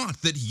you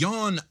not that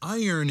yon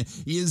iron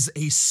is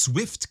a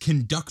swift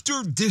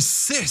conductor?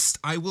 Desist.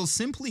 I will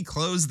simply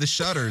close the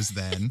shutters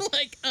then.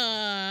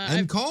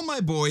 And call my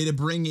boy to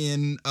bring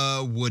in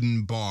a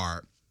wooden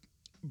bar.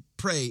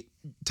 Pray,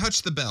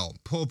 touch the bell.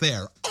 Pull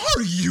there.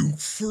 Are you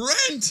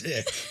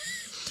frantic?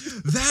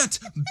 That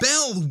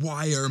bell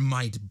wire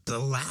might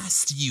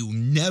blast you.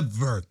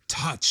 Never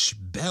touch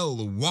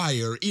bell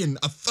wire in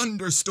a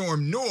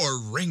thunderstorm, nor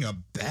ring a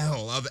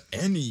bell of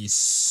any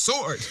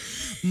sort,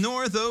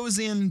 nor those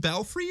in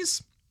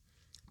belfries.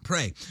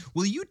 Pray,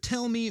 will you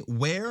tell me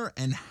where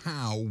and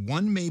how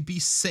one may be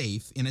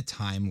safe in a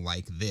time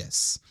like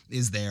this?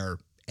 Is there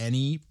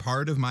any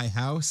part of my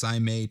house I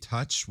may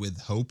touch with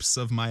hopes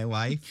of my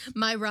life?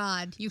 My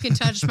rod. You can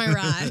touch my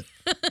rod.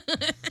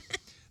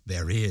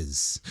 There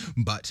is,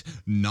 but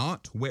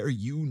not where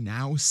you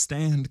now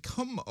stand.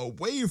 Come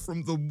away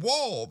from the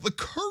wall. The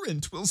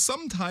current will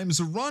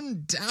sometimes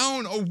run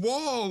down a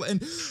wall,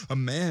 and a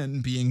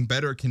man being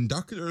better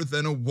conductor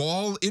than a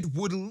wall, it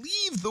would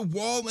leave the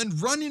wall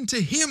and run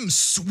into him.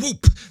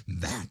 Swoop!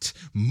 That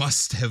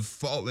must have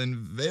fallen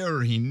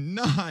very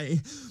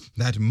nigh.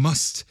 That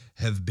must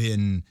have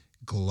been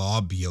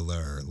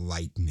globular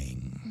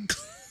lightning.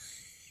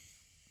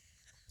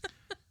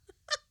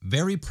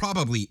 Very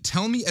probably.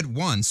 Tell me at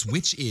once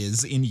which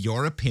is, in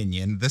your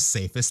opinion, the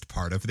safest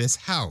part of this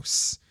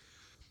house.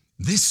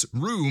 This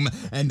room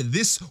and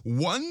this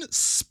one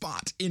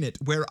spot in it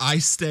where I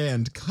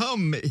stand.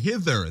 Come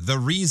hither. The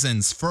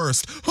reasons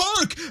first.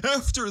 Hark!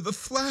 After the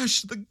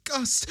flash, the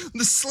gust,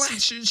 the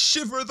slashes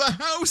shiver the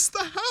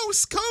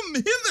house. Come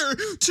hither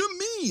to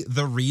me.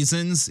 The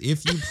reasons,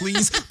 if you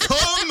please.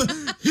 Come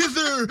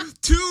hither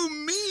to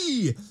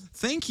me.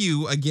 Thank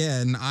you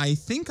again. I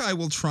think I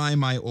will try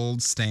my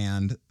old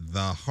stand,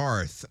 the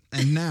hearth.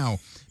 And now,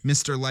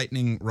 Mr.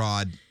 Lightning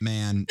Rod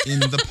Man, in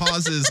the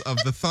pauses of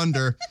the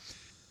thunder,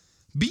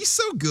 be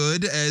so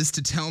good as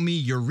to tell me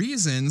your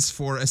reasons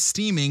for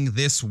esteeming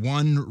this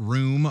one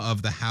room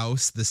of the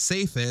house the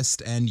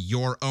safest, and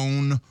your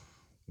own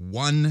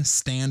one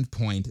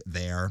standpoint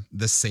there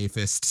the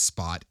safest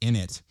spot in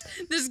it.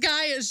 This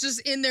guy is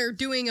just in there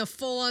doing a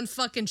full-on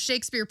fucking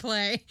Shakespeare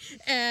play,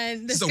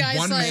 and this guy's a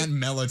one-man like,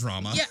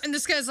 melodrama. Yeah, and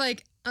this guy's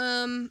like,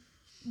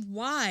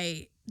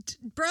 why?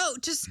 Bro,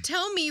 just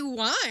tell me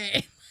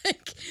why.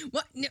 Like,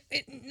 what?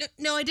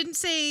 No, I didn't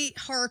say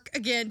hark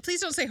again. Please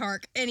don't say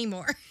hark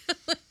anymore.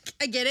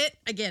 I get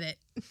it.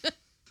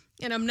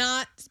 And I'm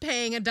not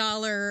paying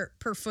 $1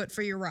 per foot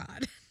for your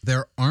rod.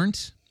 There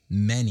aren't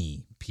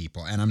many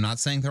people, and I'm not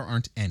saying there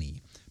aren't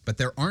any, but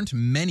there aren't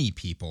many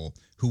people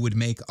who would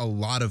make a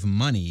lot of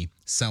money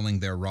selling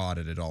their rod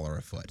at $1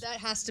 a foot. That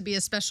has to be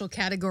a special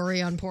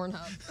category on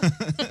Pornhub.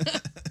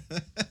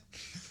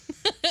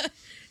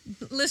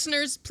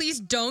 Listeners,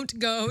 please don't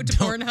go to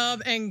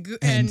Pornhub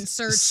and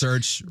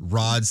search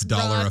rods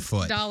 $1 a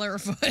foot. $1 a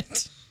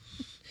foot.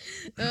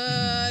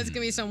 It's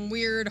gonna be some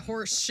weird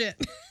horse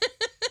shit.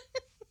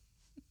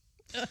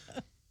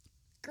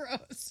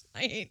 Gross.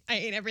 I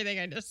hate everything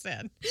I just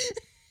said.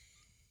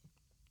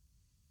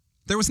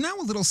 There was now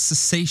a little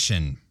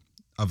cessation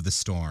of the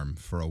storm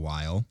for a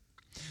while.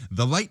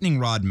 The lightning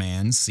rod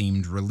man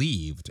seemed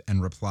relieved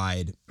and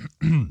replied,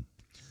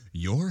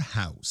 Your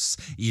house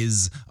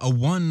is a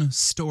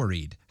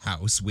one-storied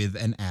house with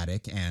an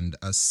attic and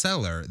a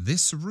cellar.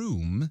 This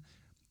room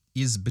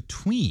is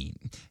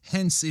between,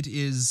 hence it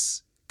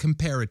is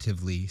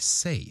comparatively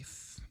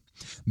safe.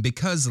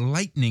 Because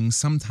lightning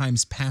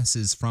sometimes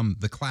passes from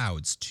the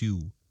clouds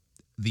to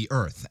the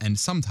earth, and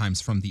sometimes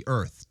from the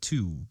earth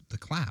to the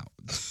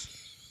clouds.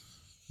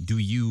 Do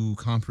you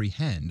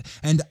comprehend?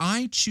 And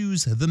I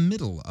choose the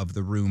middle of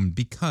the room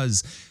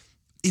because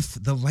if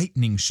the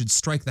lightning should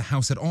strike the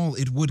house at all,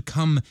 it would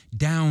come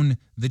down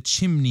the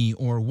chimney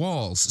or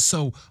walls.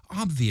 So,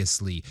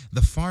 obviously,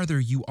 the farther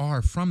you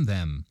are from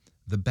them,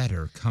 the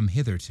better. Come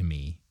hither to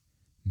me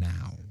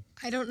now.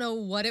 I don't know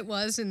what it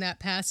was in that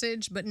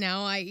passage, but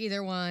now I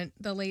either want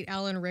the late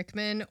Alan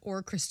Rickman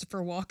or Christopher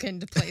Walken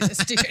to play this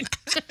dude.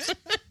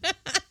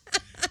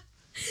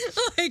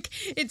 Like,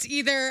 it's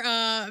either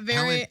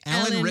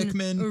Alan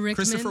Rickman,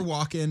 Christopher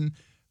Walken,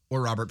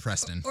 or Robert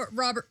Preston. Or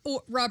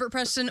Robert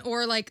Preston,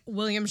 or like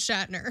William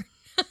Shatner.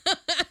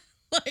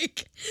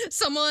 Like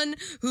someone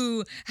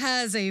who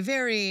has a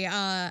very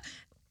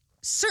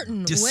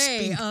certain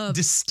way of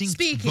distinct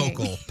speaking.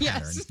 Vocal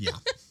pattern. Yes. Yeah.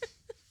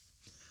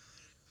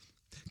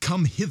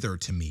 Come hither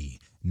to me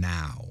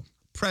now.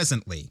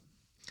 Presently.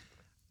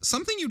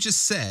 Something you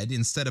just said,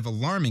 instead of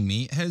alarming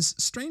me, has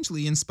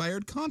strangely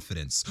inspired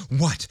confidence.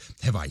 What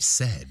have I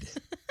said?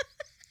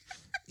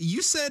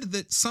 You said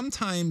that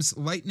sometimes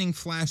lightning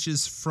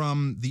flashes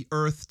from the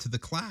earth to the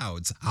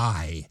clouds.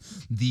 Aye,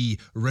 the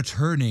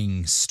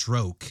returning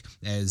stroke,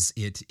 as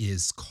it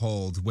is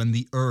called, when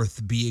the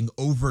earth, being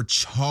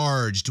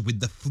overcharged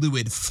with the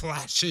fluid,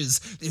 flashes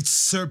its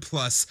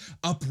surplus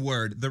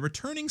upward. The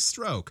returning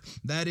stroke,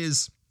 that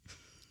is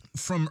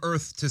from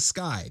earth to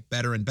sky,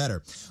 better and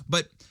better.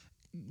 But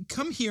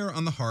come here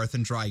on the hearth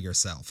and dry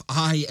yourself.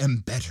 I am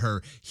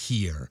better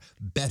here,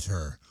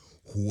 better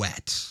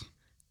wet.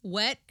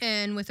 Wet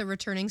and with a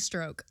returning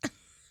stroke.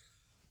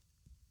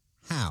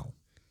 How?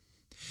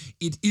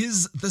 It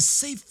is the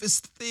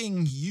safest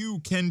thing you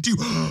can do.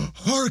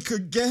 Hark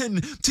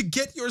again! To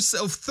get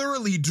yourself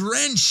thoroughly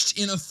drenched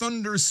in a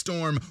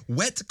thunderstorm.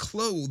 Wet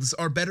clothes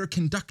are better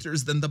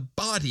conductors than the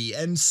body,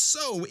 and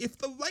so, if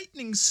the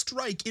lightning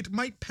strike, it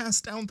might pass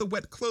down the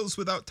wet clothes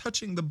without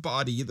touching the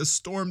body. The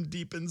storm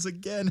deepens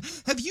again.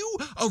 Have you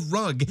a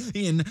rug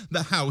in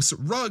the house?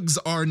 Rugs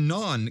are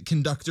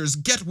non-conductors.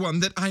 Get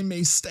one that I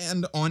may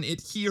stand on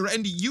it here.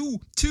 And you,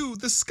 too,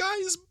 the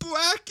skies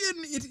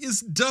blacken. It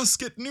is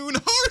dusk at noon.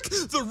 Hark!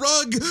 The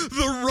rug!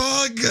 The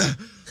rug!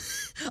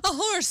 A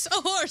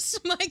horse,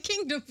 my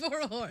kingdom for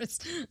a horse.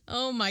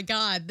 Oh my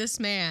God, this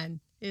man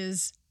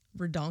is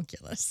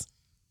redonkulous.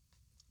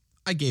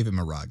 I gave him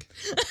a rug.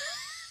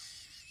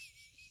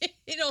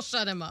 It'll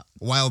shut him up.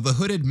 While the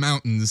hooded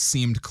mountains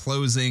seemed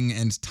closing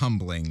and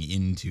tumbling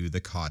into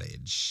the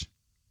cottage.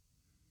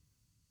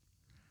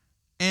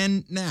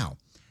 And now,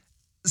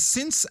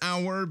 since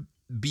our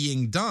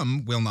being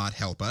dumb will not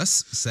help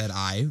us, said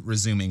I,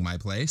 resuming my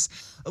place,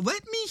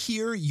 let me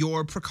hear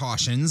your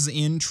precautions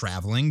in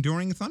traveling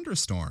during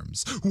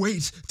thunderstorms.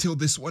 Wait till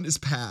this one is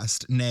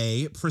past.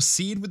 Nay,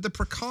 proceed with the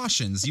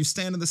precautions. You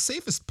stand in the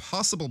safest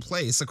possible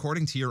place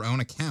according to your own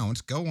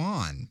account. Go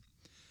on.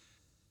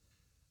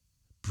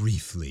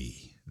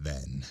 Briefly,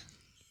 then.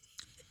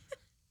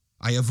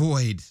 I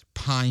avoid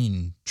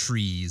pine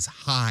trees,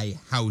 high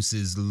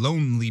houses,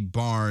 lonely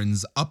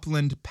barns,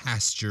 upland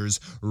pastures,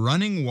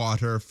 running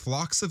water,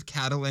 flocks of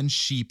cattle and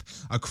sheep,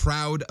 a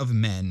crowd of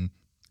men.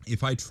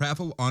 If I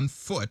travel on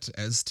foot,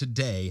 as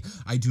today,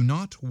 I do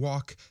not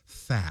walk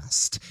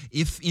fast.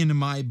 If in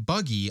my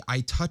buggy,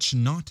 I touch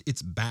not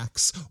its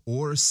backs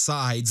or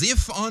sides.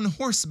 If on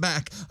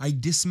horseback, I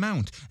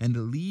dismount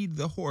and lead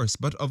the horse.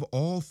 But of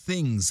all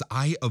things,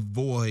 I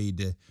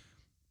avoid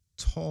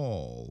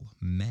tall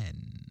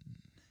men.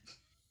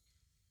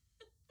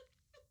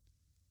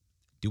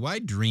 Do I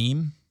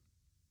dream?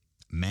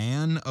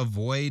 Man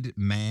avoid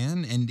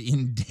man, and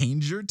in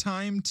danger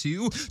time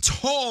too?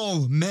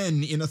 Tall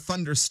men in a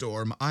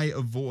thunderstorm I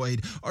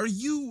avoid. Are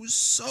you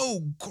so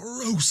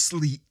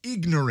grossly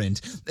ignorant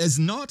as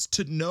not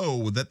to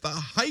know that the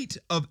height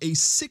of a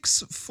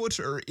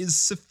 6-footer is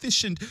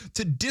sufficient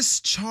to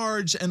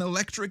discharge an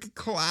electric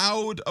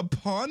cloud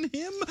upon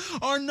him?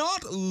 Are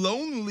not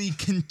lonely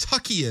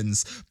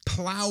Kentuckians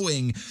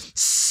plowing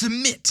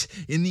smit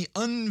in the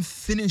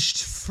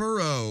unfinished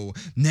furrow?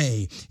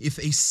 Nay, if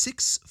a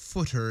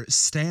 6-footer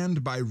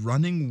stand by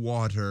running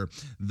water,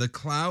 the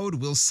cloud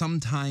will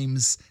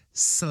sometimes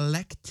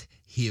select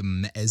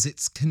him as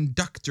its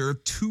conductor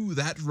to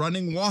that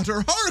running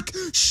water. Hark!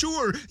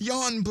 Sure,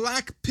 yon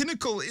black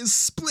pinnacle is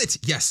split.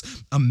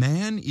 Yes, a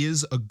man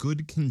is a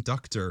good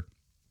conductor.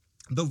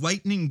 The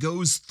lightning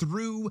goes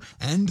through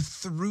and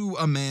through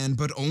a man,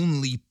 but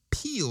only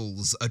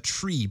peels a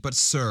tree. But,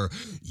 sir,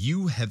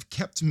 you have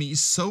kept me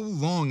so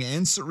long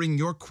answering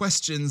your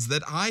questions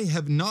that I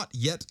have not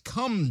yet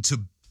come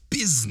to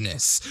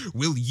business.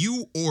 Will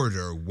you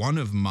order one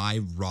of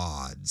my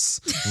rods?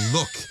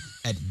 Look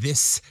at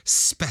this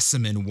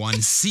specimen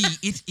one. See,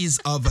 it is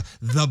of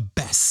the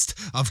best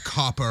of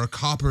copper.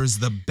 Copper's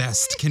the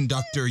best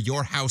conductor.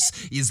 Your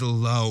house is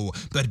low,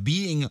 but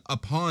being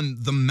upon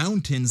the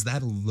mountains,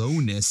 that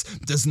lowness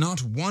does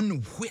not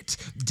one whit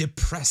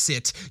depress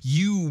it.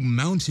 You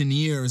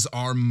mountaineers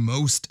are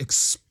most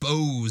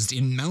exposed.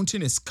 In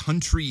mountainous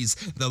countries,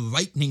 the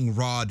lightning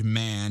rod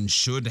man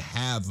should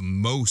have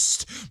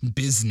most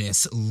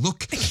business.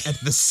 Look at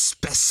the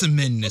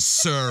specimen,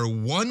 sir.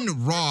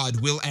 One rod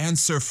will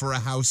answer for a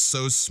house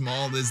so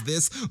small as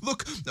this.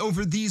 Look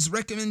over these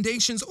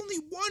recommendations. Only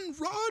one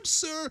rod,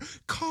 sir,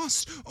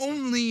 cost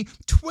only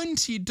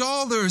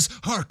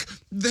 $20. Hark,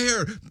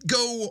 there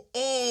go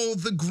all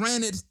the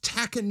granite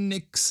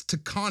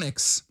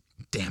taconics.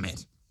 Damn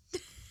it.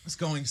 It's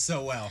going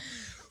so well.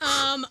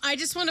 I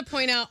just want to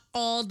point out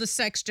all the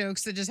sex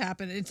jokes that just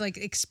happened. It's like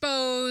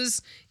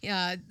expose,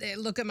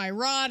 look at my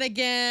rod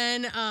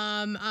again.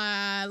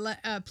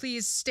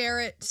 Please stare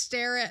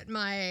at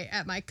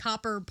my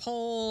copper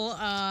pole.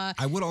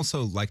 I would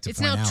also like to it's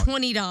point now out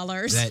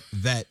 $20.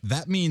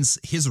 that means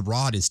his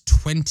rod is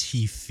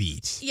 20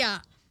 feet. Yeah.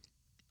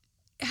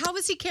 How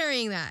is he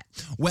carrying that?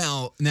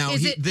 Well, now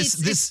It's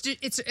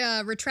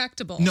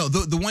retractable. No,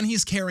 the one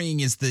he's carrying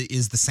is the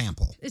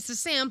sample. It's a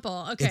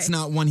sample. Okay. It's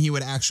not one he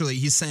would actually.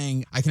 He's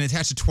saying, I can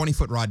attach a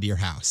 20-foot rod to your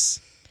house.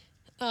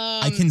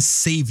 I can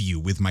save you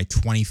with my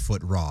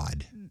 20-foot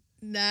rod.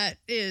 That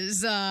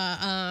is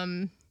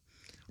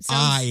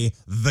I,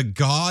 the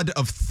god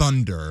of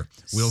thunder,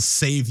 will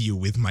save you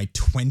with my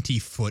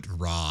 20-foot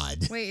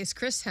rod. Wait, is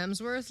Chris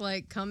Hemsworth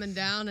like coming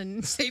down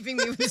and saving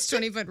me with his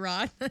 20-foot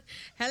rod?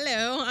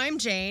 Hello, I'm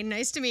Jane.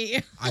 Nice to meet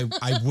you.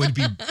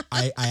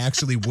 I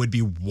actually would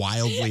be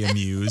wildly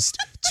amused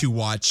to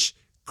watch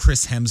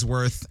Chris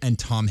Hemsworth and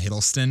Tom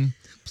Hiddleston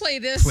play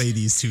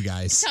these two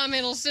guys. Tom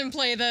Hiddleston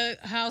play the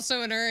house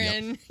owner,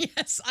 and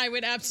yes, I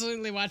would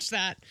absolutely watch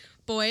that.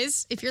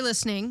 Boys, if you're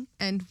listening,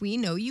 and we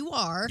know you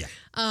are,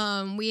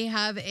 we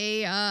have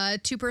a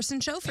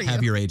two-person show for you.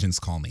 Have your agents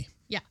call me.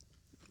 Yeah.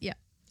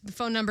 The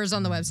phone number's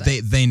on the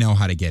website. They know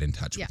how to get in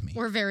touch with me.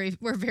 We're very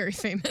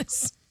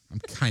famous. I'm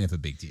kind of a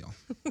big deal.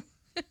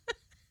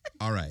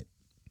 All right.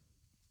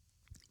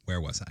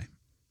 Where was I?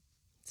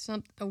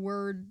 A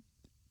word.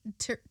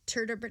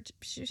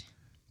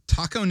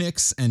 Taco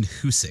Nicks and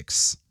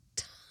Hoosics.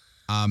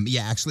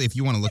 Actually, if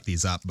you want to look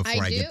these up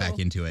before I get back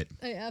into it.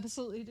 I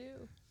absolutely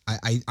do.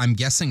 I'm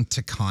guessing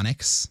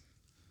Taconics.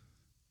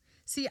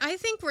 See, I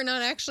think we're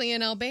not actually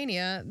in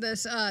Albania.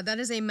 That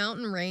is a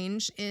mountain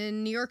range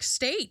in New York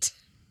State.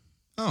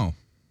 Oh.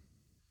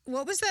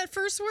 What was that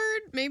first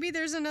word? Maybe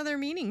there's another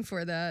meaning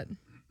for that.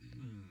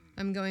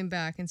 I'm going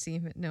back and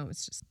seeing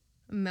it's just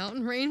a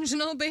mountain range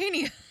in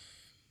Albania.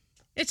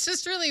 It's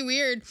just really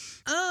weird.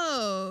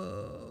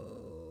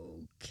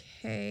 Oh,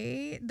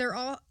 okay.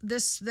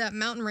 That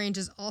mountain range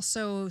is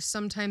also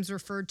sometimes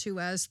referred to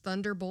as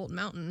Thunderbolt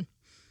Mountain.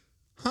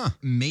 Huh.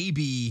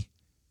 Maybe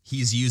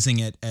he's using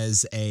it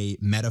as a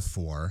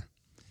metaphor.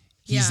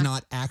 He's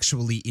not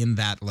actually in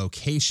that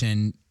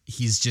location.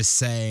 He's just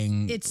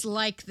saying it's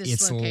like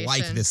this location.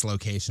 Like this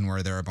location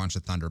where there are a bunch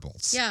of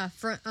thunderbolts. Yeah.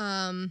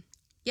 In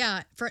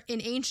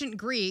ancient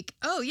Greek.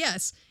 Oh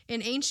yes,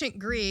 in ancient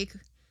Greek,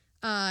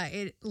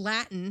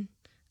 Latin,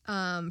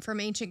 from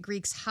ancient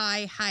Greek's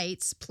high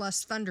heights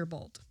plus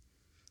thunderbolt.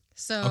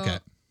 So okay.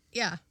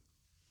 Yeah.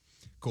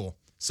 Cool.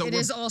 So it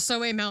is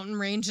also a mountain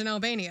range in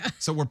Albania.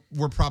 So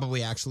we're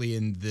probably actually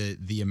in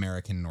the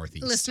American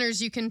Northeast.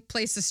 Listeners, you can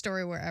place the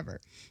story wherever.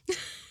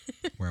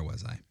 Where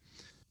was I?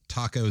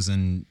 Tacos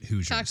and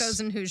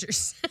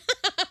Hoosiers.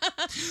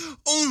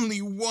 Only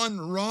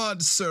one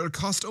rod, sir,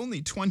 cost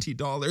only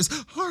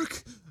 $20.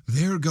 Hark!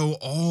 There go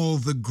all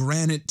the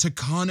granite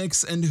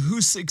Taconics and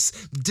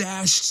Hoosics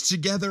dashed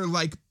together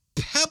like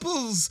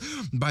pebbles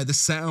by the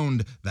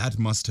sound that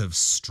must have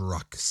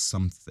struck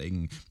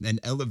something. An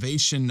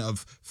elevation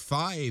of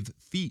 5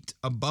 feet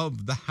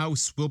above the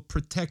house will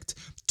protect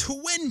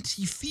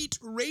 20 feet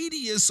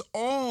radius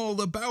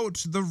all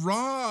about the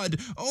rod.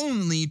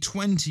 Only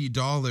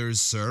 $20,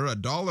 sir,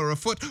 $1 a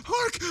foot.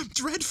 Hark!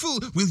 Dreadful!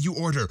 Will you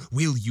order?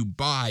 Will you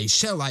buy?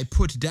 Shall I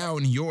put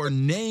down your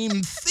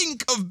name?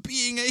 Think of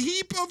being a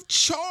heap of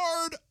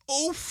charred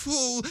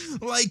offal,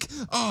 like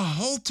a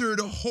haltered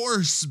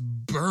horse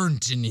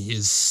burnt in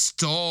his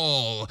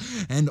stall,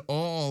 and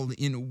all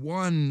in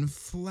one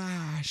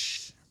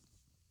flash.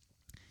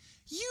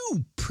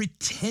 You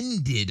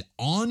pretended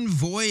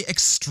envoy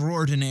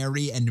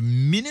extraordinary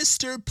and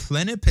minister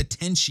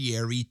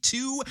plenipotentiary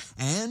to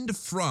and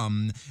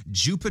from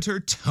Jupiter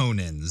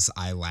Tonans,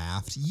 I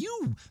laughed.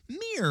 You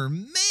mere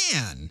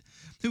man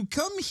who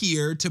come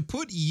here to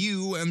put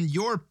you and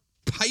your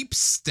pipe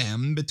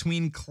stem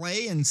between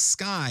clay and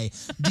sky.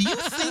 Do you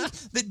think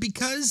that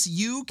because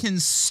you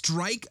can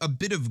strike a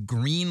bit of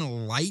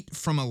green light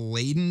from a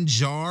Leyden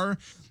jar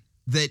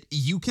that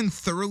you can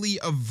thoroughly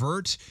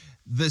avert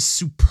the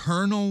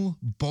supernal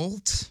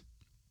bolt?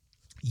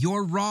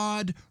 Your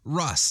rod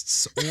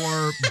rusts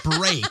or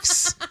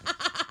breaks.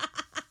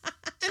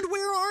 And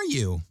where are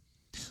you?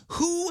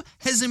 Who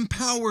has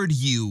empowered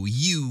you,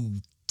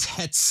 you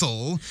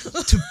Tetzel,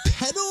 to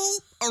peddle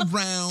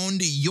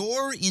around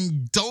your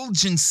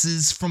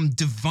indulgences from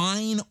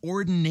divine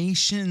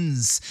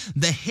ordinations?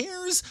 The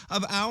hairs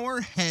of our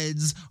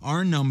heads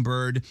are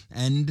numbered,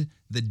 and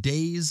the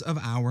days of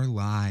our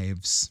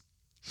lives.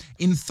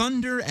 In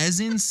thunder as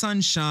in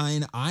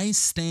sunshine, I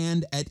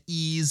stand at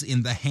ease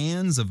in the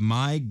hands of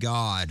my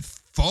God.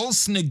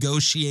 False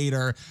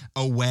negotiator,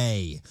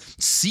 away.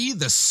 See,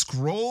 the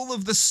scroll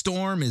of the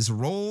storm is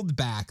rolled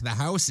back, the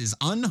house is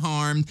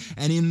unharmed,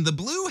 and in the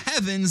blue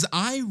heavens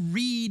I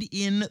read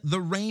in the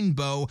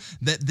rainbow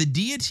that the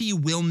deity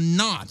will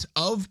not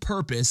of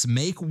purpose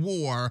make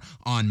war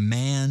on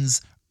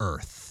man's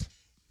earth.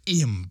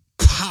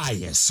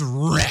 Impious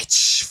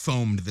wretch,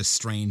 foamed the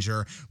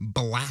stranger,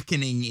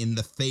 blackening in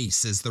the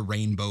face as the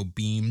rainbow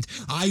beamed.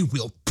 I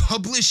will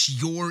publish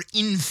your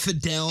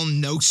infidel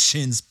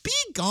notions. Be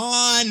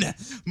gone!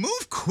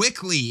 Move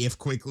quickly, if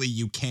quickly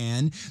you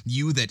can,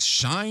 you that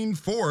shine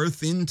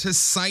forth into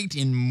sight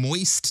in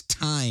moist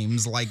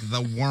times like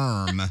the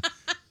worm.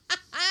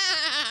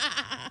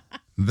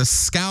 The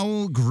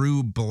scowl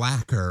grew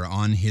blacker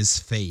on his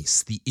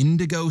face. The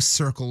indigo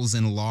circles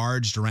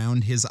enlarged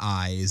round his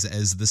eyes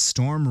as the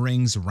storm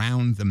rings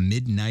round the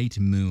midnight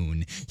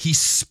moon. He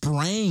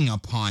sprang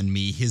upon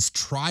me, his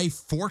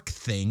tri-fork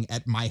thing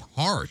at my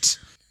heart.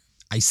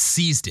 I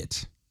seized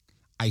it.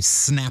 I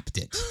snapped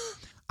it.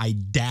 I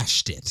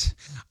dashed it,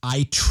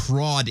 I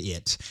trod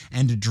it,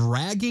 and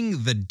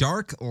dragging the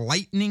dark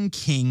lightning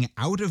king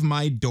out of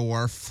my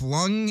door,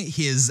 flung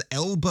his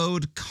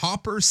elbowed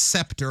copper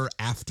scepter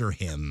after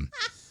him.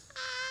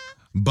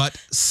 But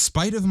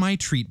spite of my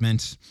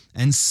treatment,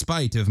 and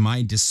spite of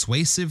my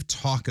dissuasive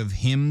talk of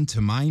him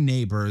to my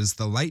neighbors,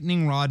 the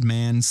lightning rod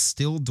man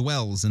still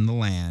dwells in the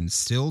land,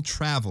 still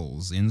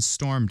travels in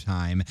storm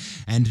time,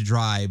 and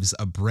drives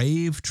a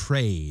brave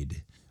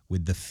trade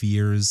with the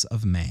fears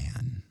of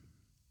man.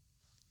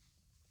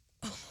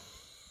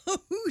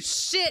 Oh,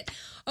 shit.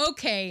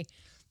 Okay.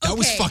 That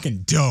was fucking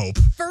dope.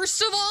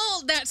 First of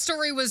all, that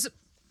story was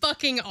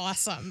fucking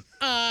awesome.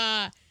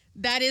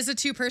 That is a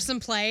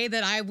 2-person play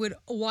that I would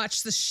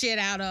watch the shit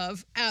out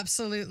of.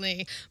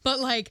 Absolutely.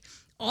 But like,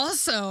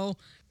 also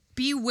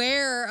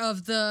beware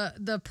of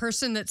the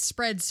person that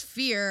spreads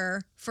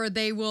fear, for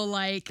they will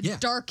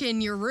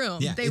darken your room.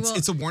 Yeah,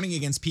 it's a warning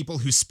against people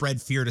who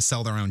spread fear to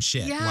sell their own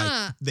shit. Yeah.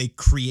 Like they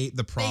create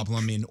the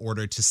problem in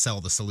order to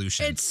sell the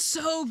solution. It's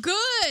so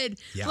good.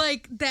 Yeah.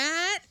 Like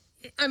that.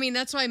 I mean,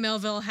 that's why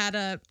Melville had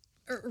a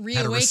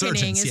reawakening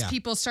resurgence, as yeah.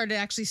 people started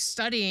actually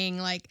studying,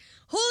 like,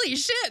 holy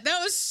shit, that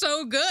was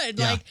so good.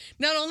 Yeah. Like,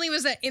 not only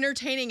was that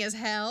entertaining as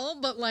hell,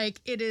 but like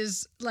it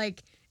is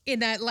like in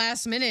that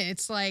last minute,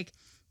 it's like,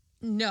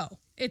 no.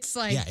 It's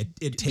like, yeah,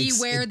 it takes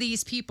beware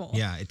these people.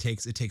 Yeah, it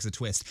takes a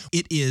twist.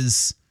 It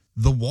is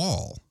The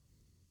Wall.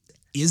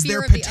 Is Fear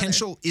there of the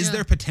potential? other. Is Yeah.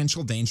 there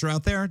potential danger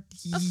out there?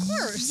 Of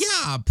course.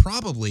 Yeah,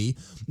 probably.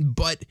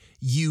 But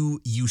you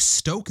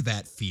stoke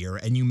that fear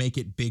and you make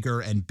it bigger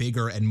and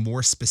bigger and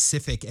more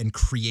specific and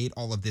create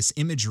all of this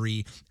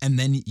imagery, and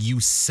then you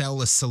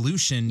sell a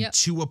solution Yep.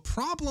 to a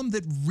problem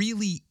that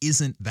really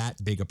isn't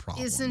that big a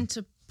problem. Isn't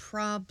a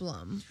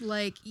problem.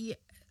 Like,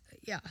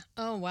 yeah.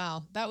 Oh,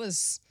 wow. That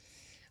was...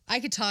 I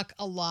could talk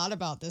a lot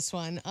about this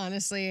one.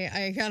 Honestly,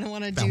 I kind of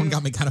want to do... That one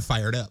got me kind of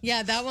fired up.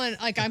 Yeah, that one,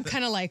 like, I'm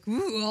kind of like,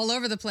 ooh, all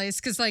over the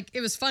place. Because, like,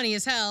 it was funny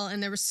as hell,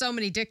 and there were so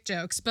many dick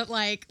jokes. But,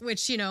 like,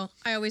 which, you know,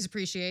 I always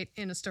appreciate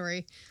in a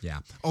story. Yeah.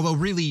 Although,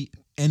 really,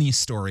 any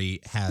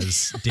story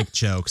has dick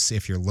jokes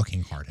if you're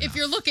looking hard enough. If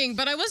you're looking,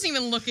 but I wasn't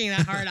even looking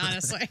that hard,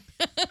 honestly.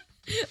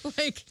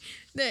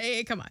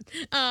 Like, come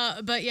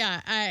on. But,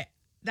 yeah,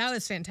 that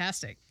was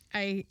fantastic.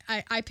 I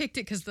picked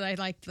it because I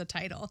liked the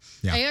title.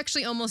 Yeah. I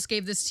actually almost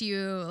gave this to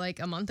you like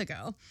a month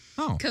ago.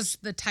 Oh. Because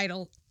the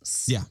title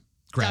Yeah.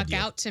 Grab stuck you.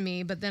 out to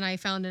me, but then I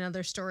found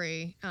another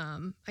story.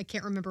 I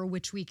can't remember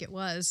which week it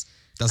was.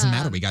 Doesn't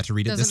matter. We got to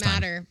read it this Doesn't time.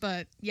 matter.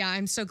 But yeah,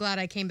 I'm so glad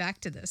I came back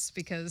to this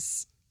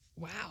because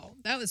wow,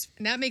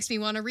 that makes me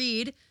want to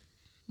read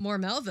more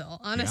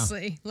Melville.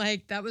 Honestly,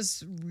 like that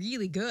was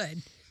really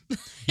good.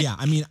 Yeah,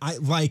 I mean,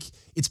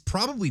 it's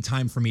probably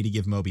time for me to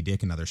give Moby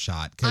Dick another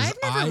shot because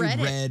I've never read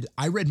it.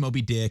 I read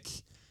Moby Dick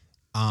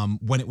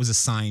when it was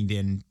assigned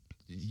in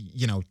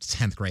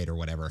 10th grade or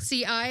whatever.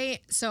 See, I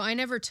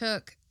never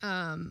took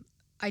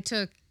I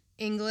took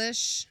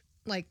English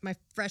like my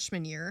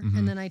freshman year, Mm-hmm.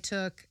 and then I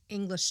took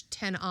English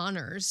 10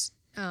 honors.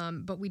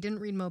 But we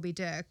didn't read Moby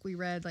Dick. We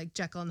read like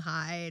Jekyll and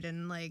Hyde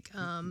and like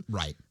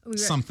Right. we read-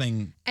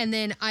 Something. and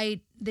then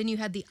you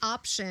had the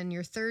option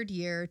your third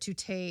year to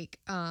take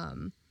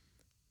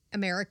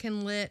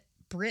American Lit,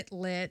 Brit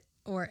Lit,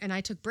 and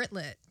I took Brit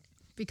Lit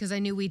because I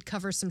knew we'd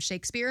cover some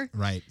Shakespeare.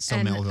 Right. So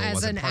and Melville as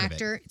wasn't an part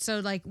actor, of it. so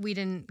like we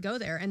didn't go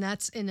there, and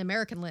that's in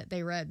American Lit.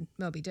 They read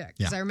Moby Dick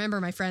because Yeah. I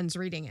remember my friends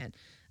reading it.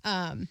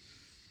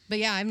 But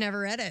yeah, I've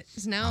never read it.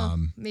 So now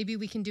maybe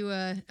we can do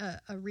a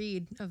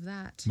read of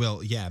that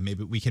Well, yeah,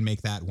 maybe we can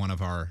make that one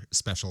of our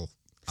special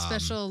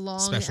long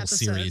special episodes.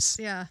 series.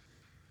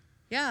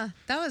 Yeah,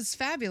 that was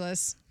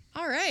fabulous.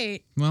 All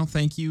right, Well,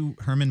 thank you,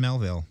 Herman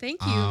Melville. thank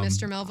you,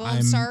 Mr. Melville.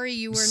 I'm sorry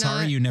you were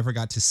sorry not. you never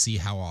got to see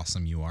how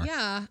awesome you are.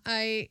 Yeah,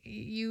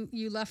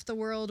 you left the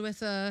world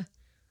with a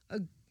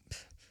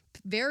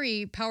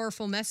very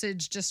powerful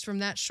message just from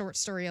that short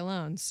story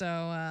alone.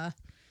 So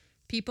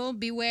people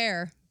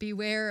beware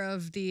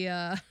of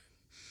the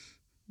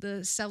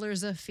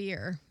sellers of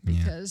fear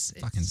because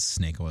it's... Fucking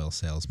snake oil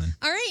salesman.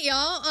 All right,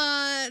 y'all.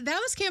 That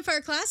was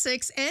Campfire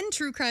Classics and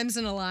True Crimes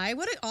and a Lie.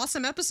 What an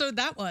awesome episode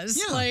that was.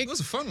 Yeah, it was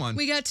a fun one.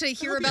 We got to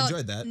hear hope you about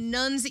enjoyed that.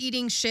 nuns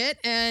eating shit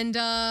and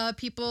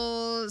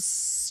people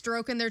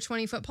stroking their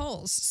 20-foot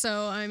poles.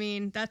 So, I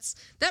mean, this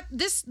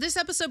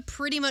episode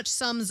pretty much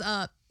sums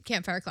up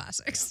Campfire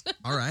Classics.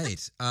 All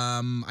right.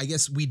 I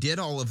guess we did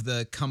all of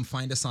the come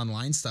find us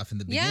online stuff in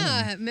the beginning.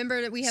 Yeah,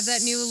 remember that we have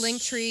that new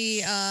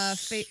Linktree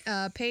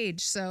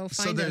page, so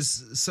find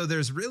us. So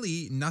there's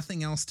really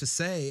nothing else to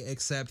say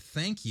except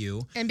thank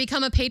you. And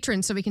become a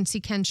patron so we can see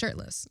Ken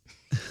shirtless.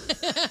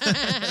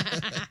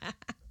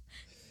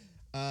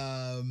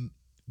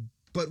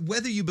 But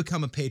whether you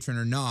become a patron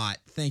or not,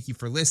 thank you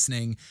for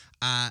listening.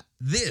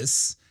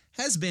 This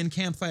has been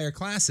Campfire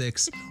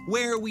Classics,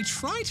 where we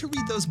try to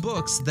read those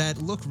books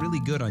that look really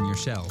good on your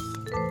shelf.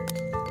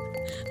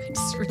 I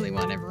just really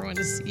want everyone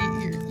to see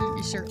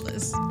you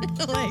shirtless.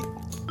 Like,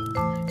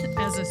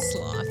 as a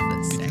sloth.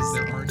 That's Because sexy.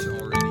 there aren't